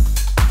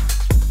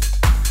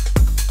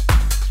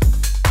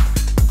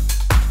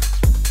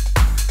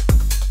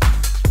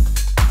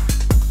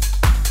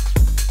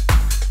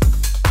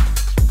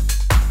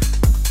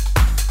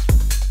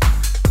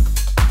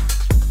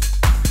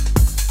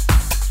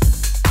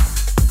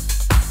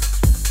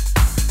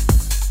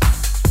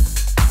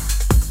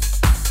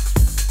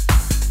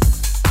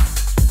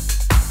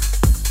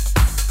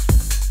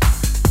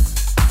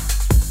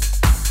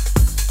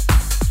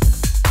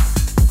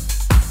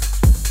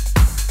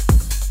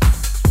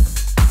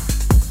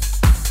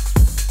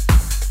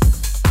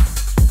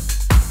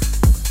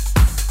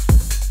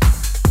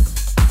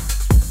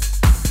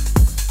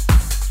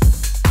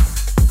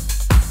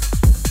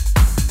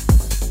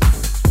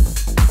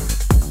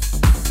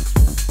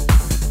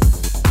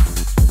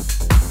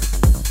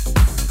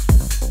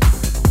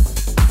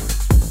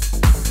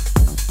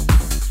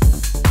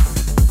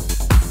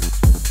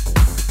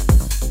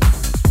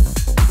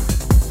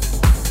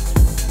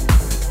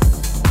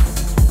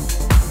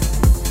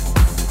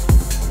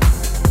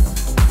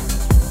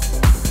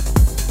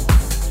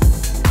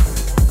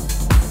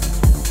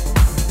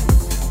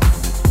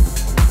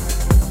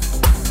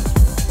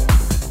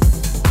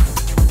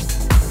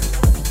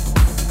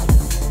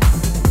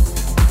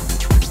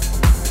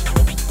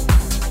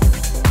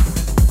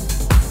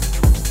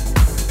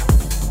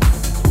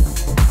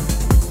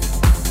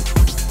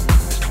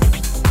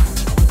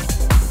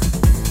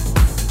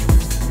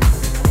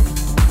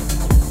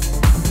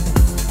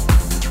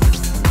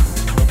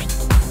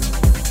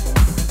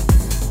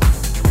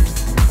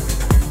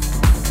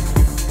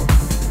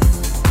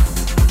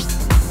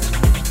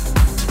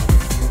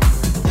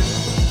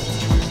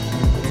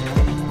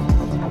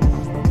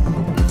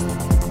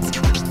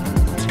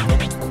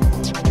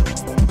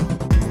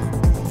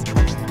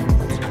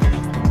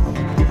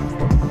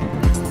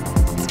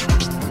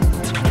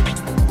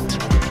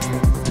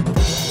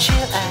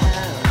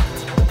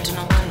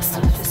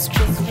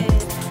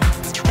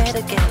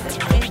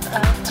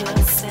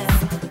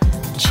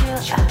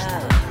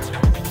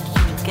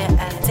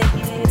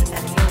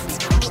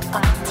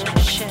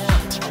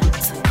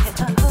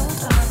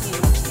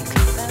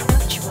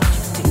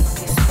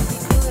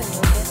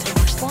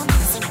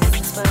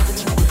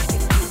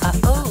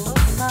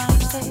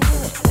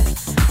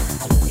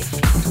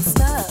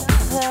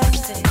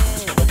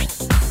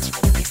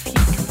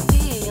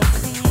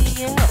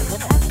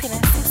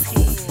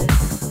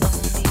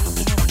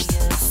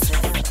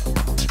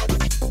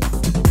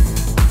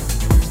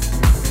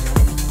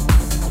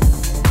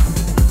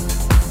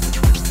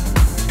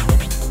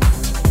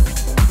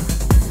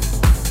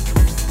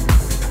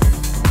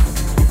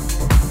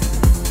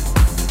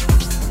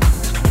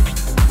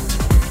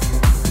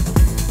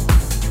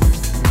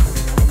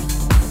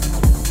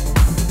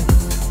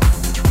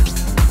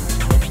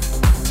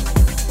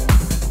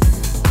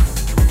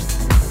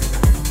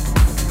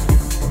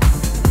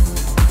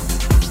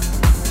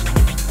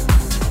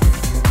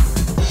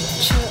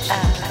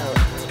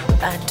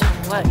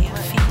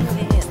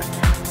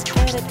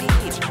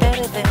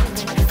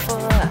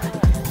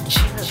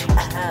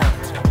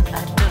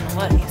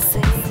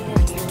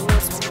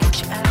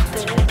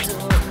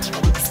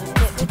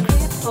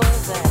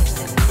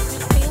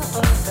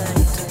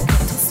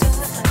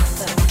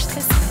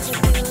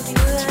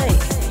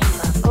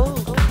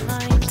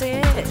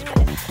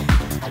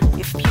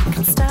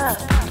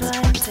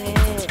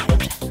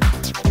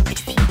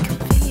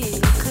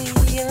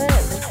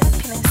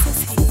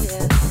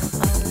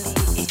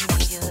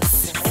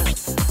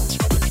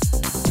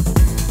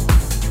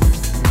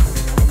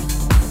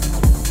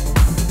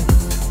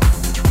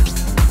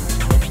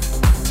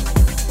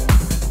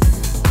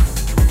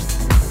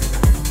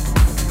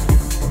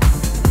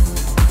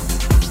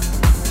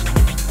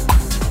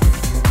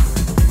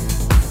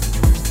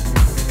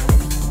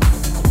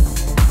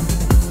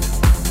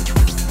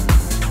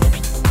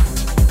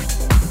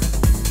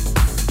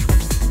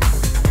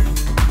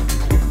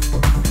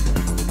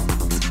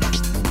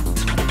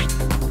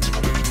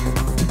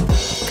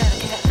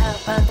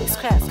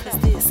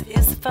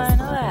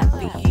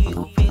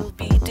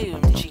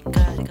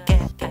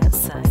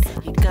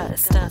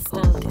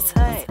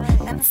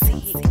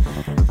 see,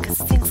 'cause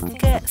things can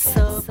get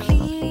so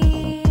bleak.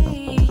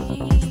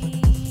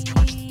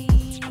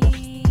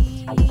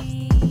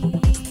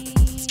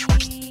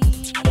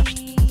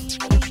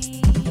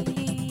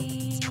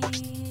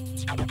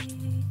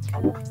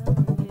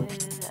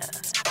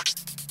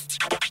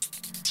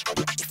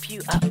 If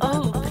you are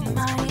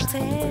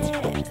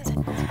open-minded,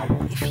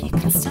 if you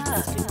can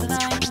stop being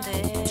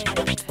blinded,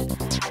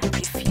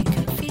 if you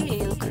can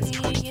feel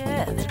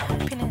clear, then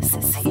happiness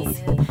is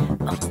here,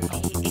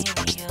 only in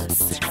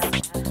yourself.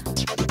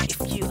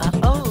 If you are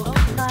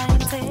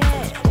open-minded,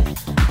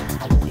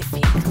 if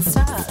you can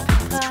stop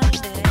being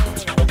blinded,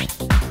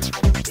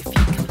 if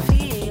you can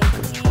feel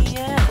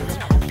clear, then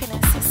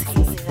happiness is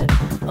here,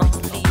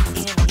 only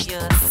in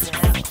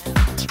yourself,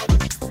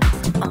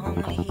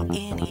 only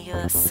in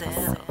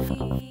yourself.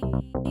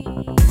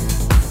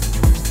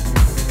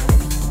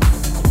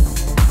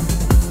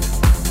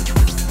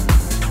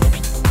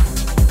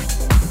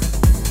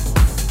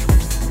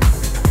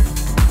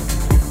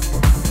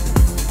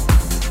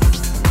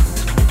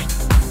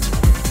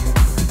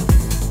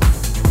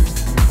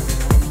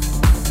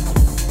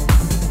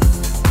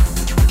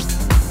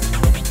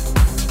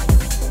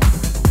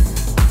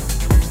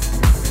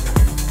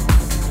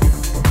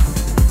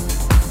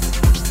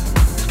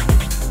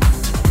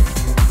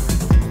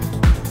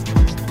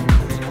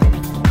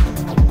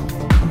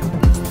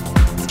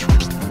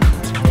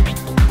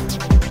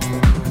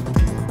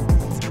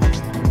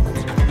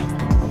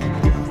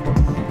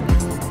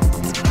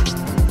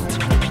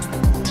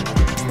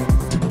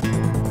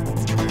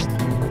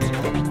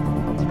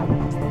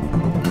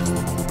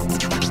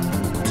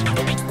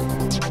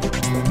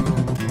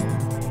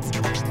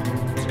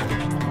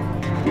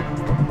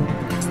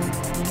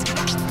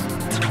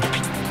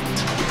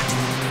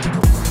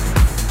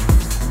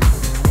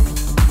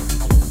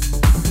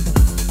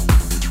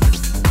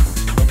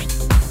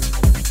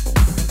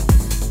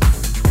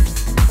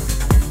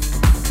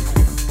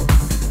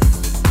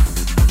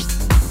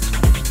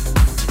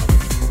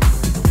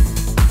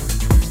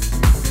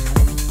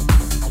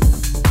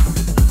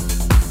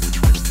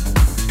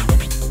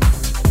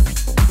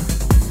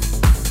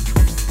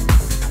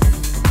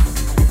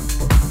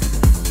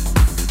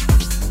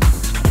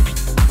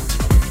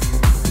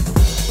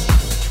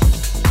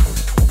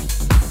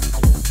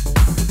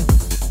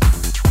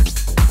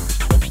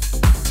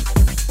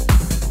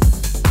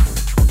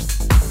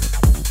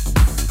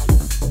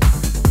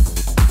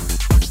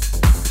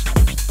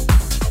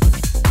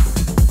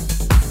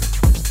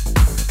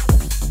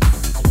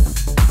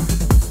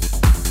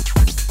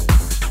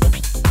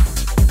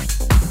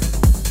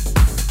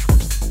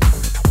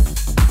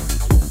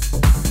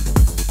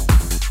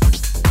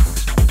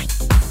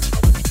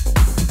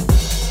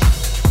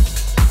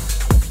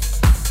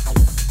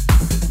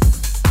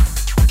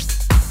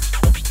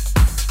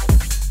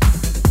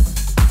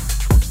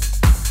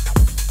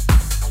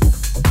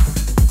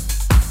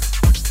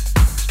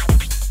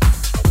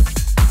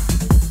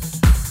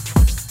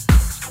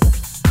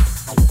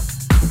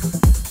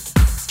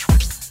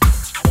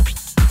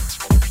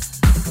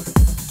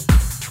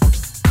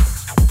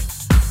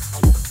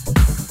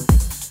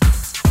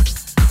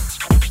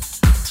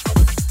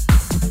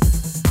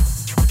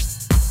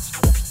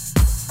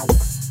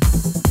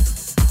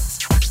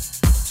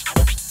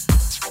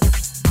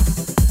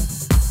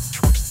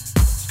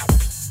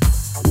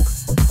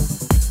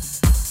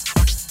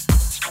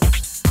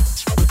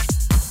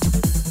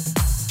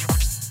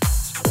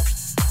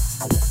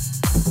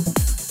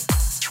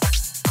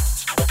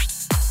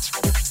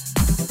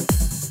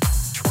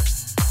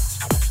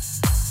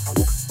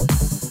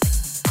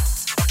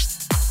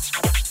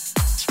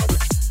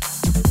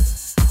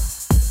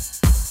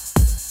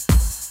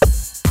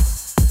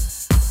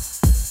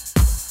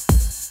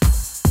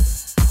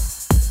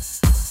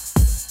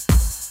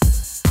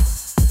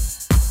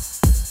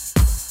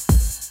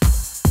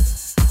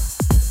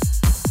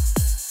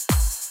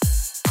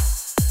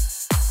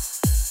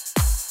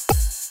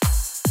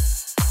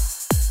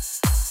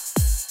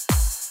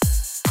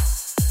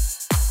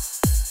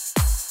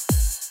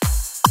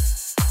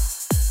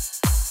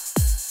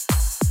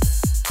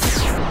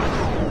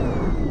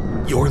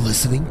 You're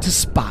listening to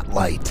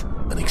Spotlight,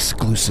 an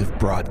exclusive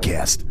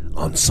broadcast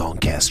on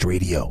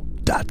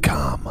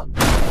songcastradio.com.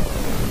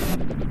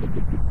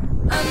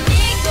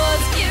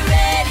 Amigos, get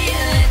ready,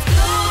 let's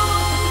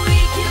go. We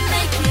can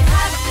make it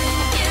happen.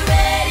 Get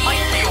ready,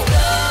 let's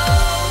go.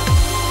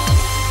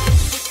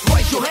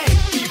 Raise your hand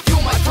if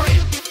you're my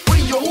friend.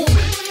 Bring your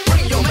woman,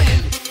 bring your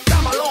man.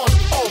 Come along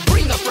or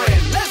bring a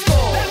friend. Let's go.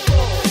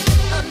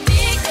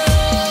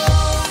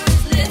 Amigos,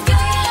 let's go.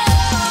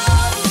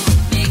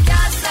 Mi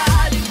casa,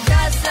 tu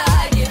casa,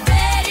 get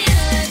ready,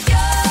 let's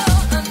go.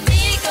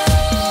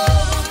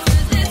 Amigos,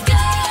 let's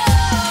go.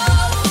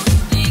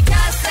 Mi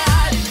casa,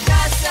 tu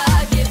casa,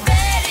 get ready.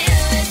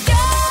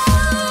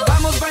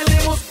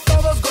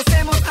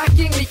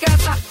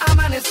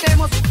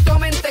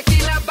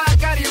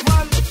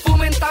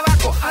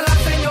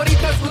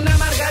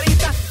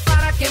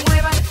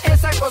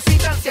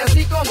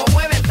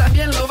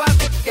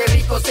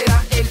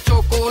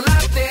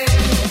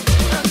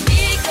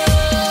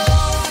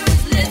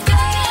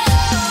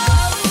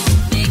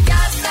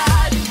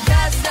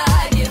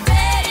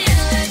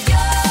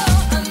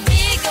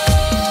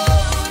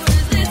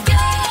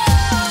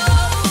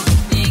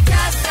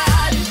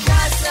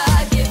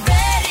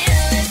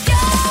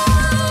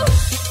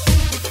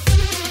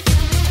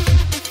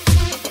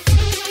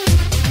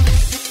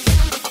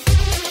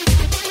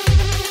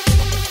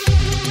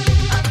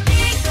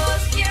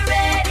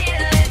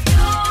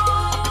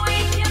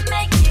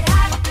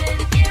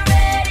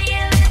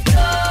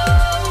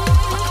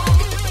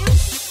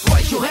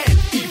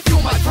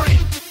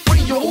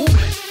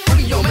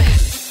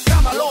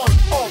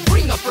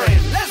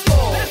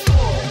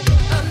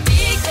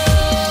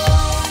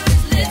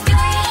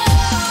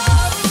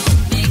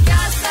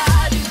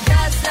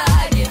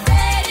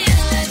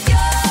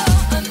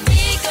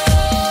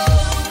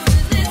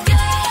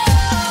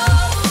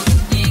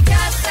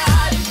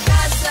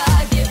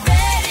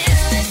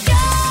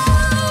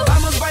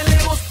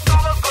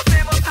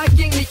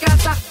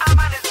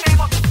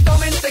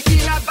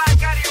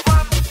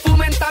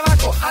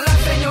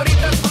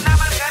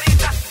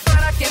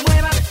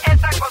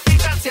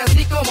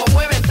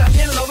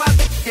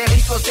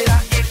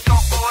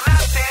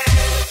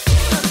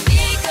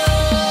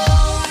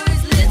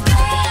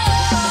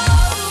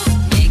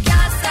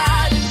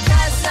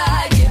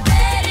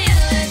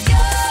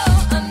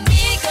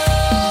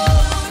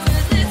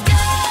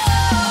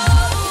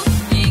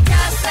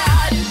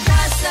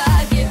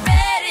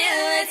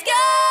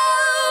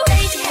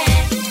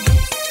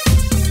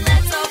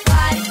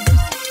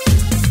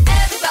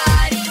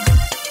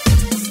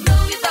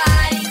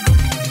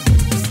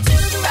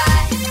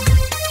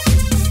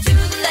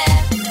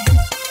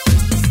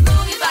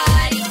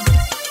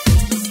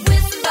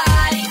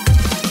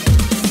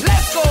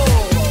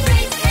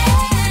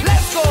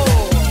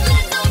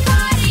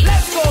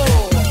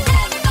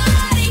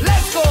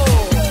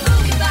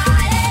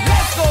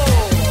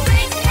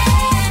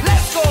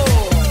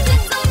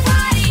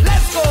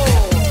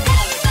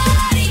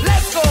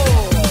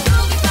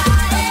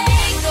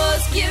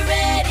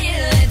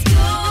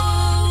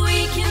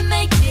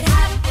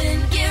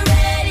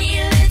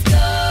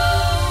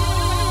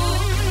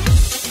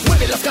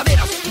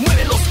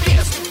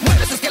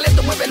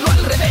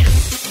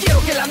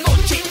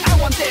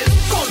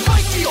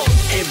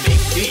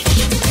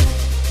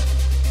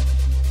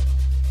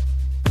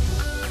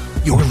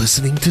 You're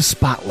listening to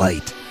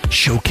Spotlight,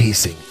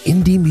 showcasing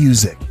indie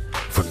music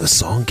from the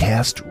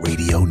Songcast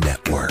Radio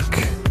Network.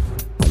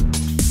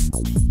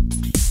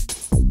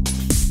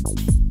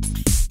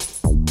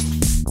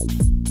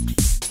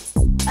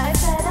 I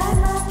said I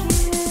love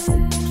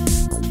you,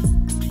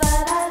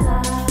 but I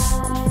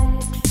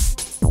lied.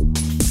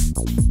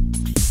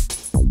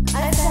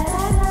 I said I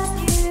love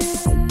you,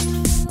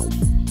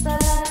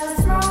 but I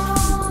was wrong.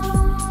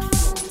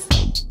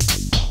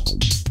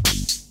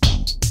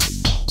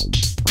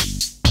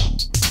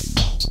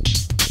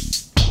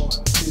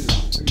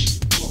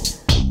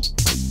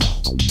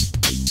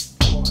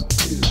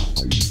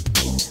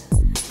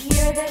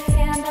 You're the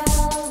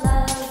candle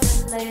love is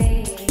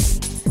laid.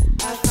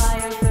 Our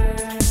fire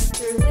burns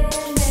through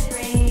wind and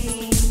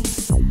rain.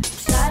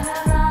 Shine a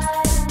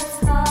light in the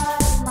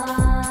spot of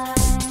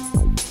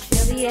mine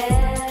till the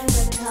end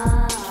of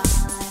time.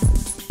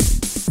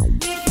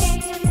 You came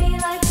to me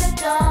like the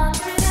dawn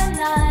through the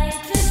night,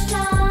 just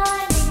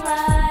shining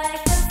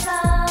like the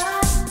sun.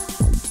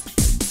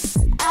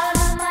 Out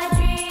of my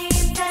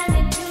dreams and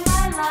into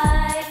my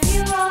life,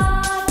 you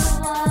are the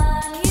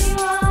one, you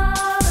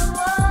are the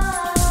one.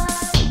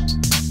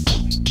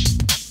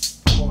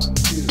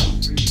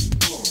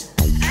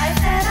 I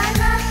said I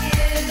love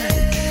you,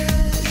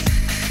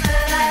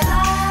 but I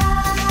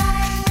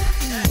lied.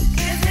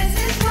 'Cause this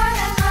is what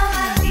I know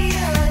I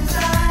feel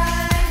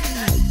inside.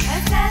 I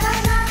said I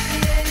love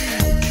you,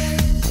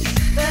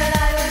 but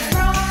I was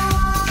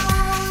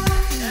wrong.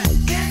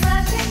 'Cause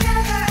love can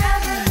never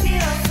ever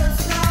feel so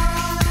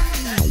strong.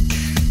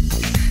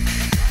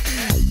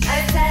 I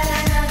said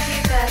I love you,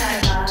 but I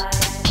lied.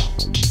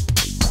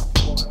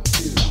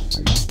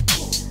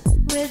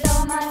 With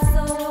all my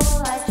soul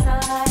I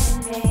try in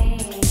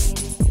vain.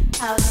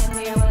 How can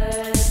mere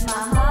words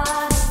my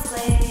heart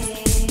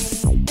explain?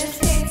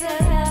 Escape to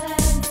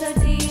heaven so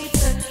deep,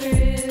 so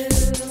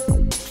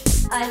true,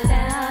 I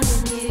found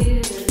in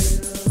you.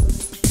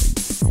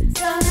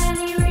 So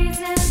many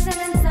reasons and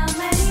in so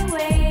many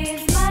ways,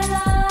 my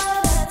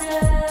love has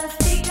just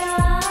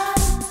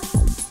begun.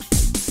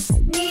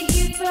 Need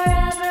you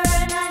forever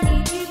and I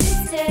need you to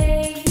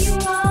stay. You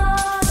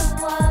are the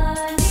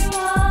one, you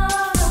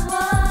are the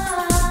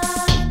one.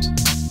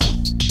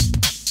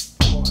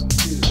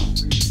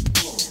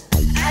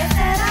 I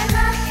said I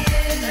love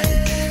you,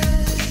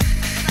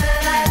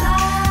 but I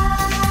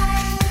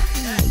lied.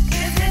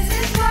 'Cause this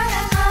is what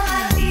I know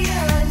I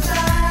feel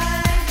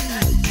inside.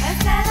 I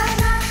said I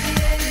love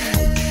you,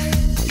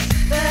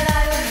 but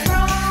I was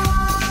wrong.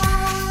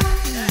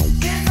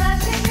 'Cause love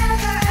can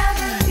never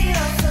ever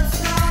feel so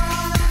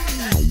strong.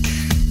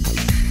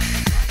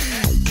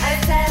 I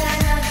said I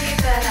love you,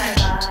 but I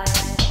lied.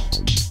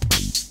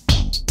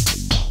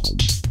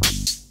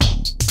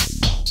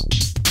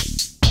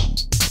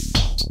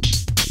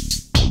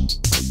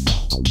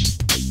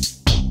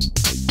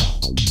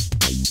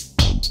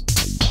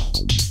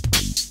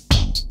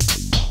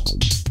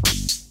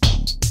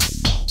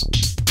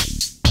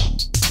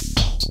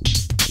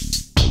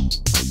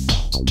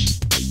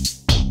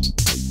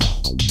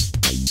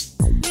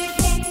 You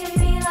came to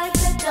me like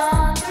the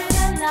dawn through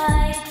the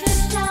night,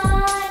 just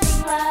shining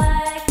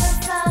like the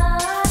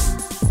sun.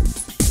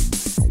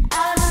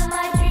 Out of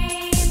my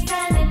dreams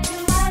and into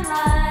my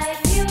life,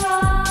 you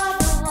are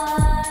the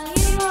one,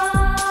 you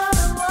are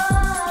the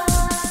one.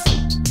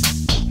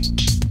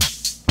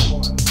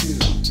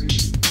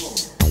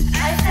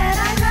 I said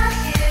I love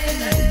you,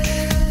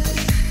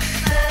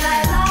 but I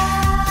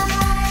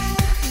lied.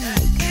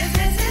 'Cause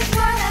this is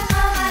what I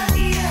know I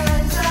feel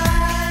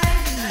inside.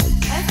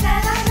 I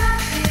said I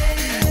love you,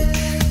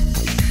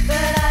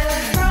 but I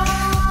was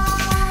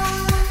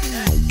wrong.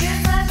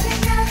 'Cause love can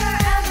never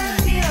ever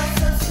feel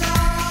so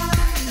strong.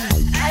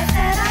 I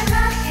said I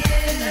love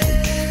you,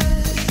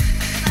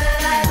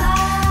 but I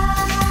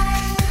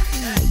lied.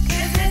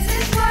 'Cause this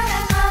is what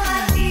I know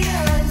I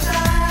feel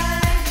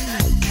inside.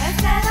 I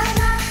said I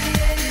love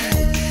you,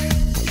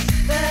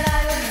 but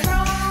I was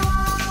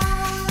wrong.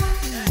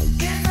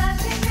 'Cause love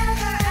can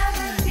never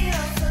ever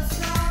feel so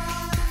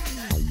strong.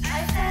 I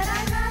said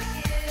I love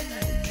you.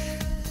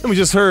 And we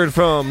just heard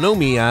from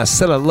Nomi, I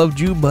Said I Loved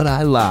You, But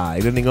I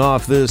Lied. Ending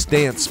off this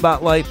dance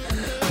spotlight.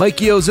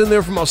 Mikey O's in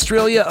there from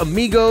Australia,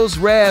 Amigos,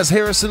 Raz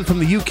Harrison from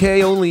the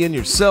UK, Only in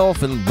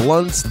Yourself, and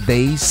Blunts,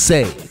 They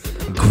Say.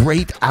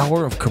 Great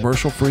hour of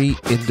commercial-free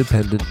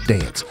independent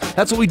dance.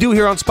 That's what we do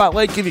here on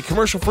Spotlight, give you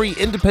commercial-free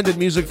independent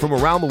music from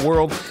around the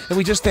world, and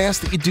we just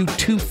ask that you do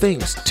two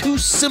things, two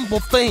simple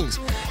things,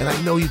 and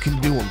I know you can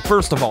do them.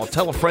 First of all,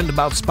 tell a friend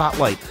about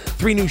Spotlight.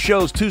 3 new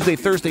shows, Tuesday,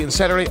 Thursday, and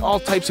Saturday, all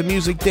types of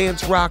music,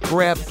 dance, rock,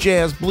 rap,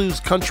 jazz, blues,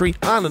 country,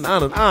 on and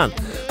on and on.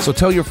 So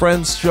tell your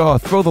friends, throw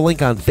the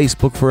link on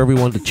Facebook for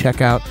everyone to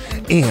check out,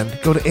 and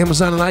go to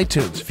Amazon and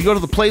iTunes. If you go to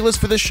the playlist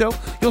for this show,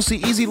 you'll see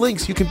easy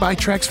links. You can buy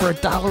tracks for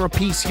 $1 a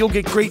piece. You'll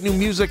get great new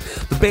music.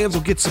 The bands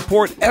will get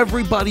support.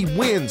 Everybody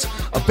wins.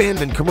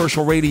 Abandon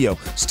commercial radio.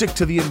 Stick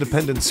to the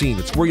independent scene.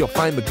 It's where you'll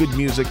find the good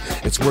music.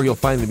 It's where you'll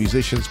find the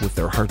musicians with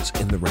their hearts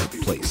in the right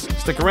place.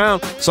 Stick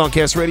around,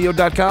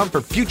 songcastradio.com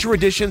for future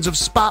editions of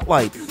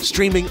Spotlight,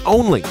 streaming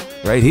only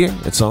right here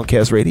at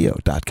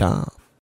songcastradio.com.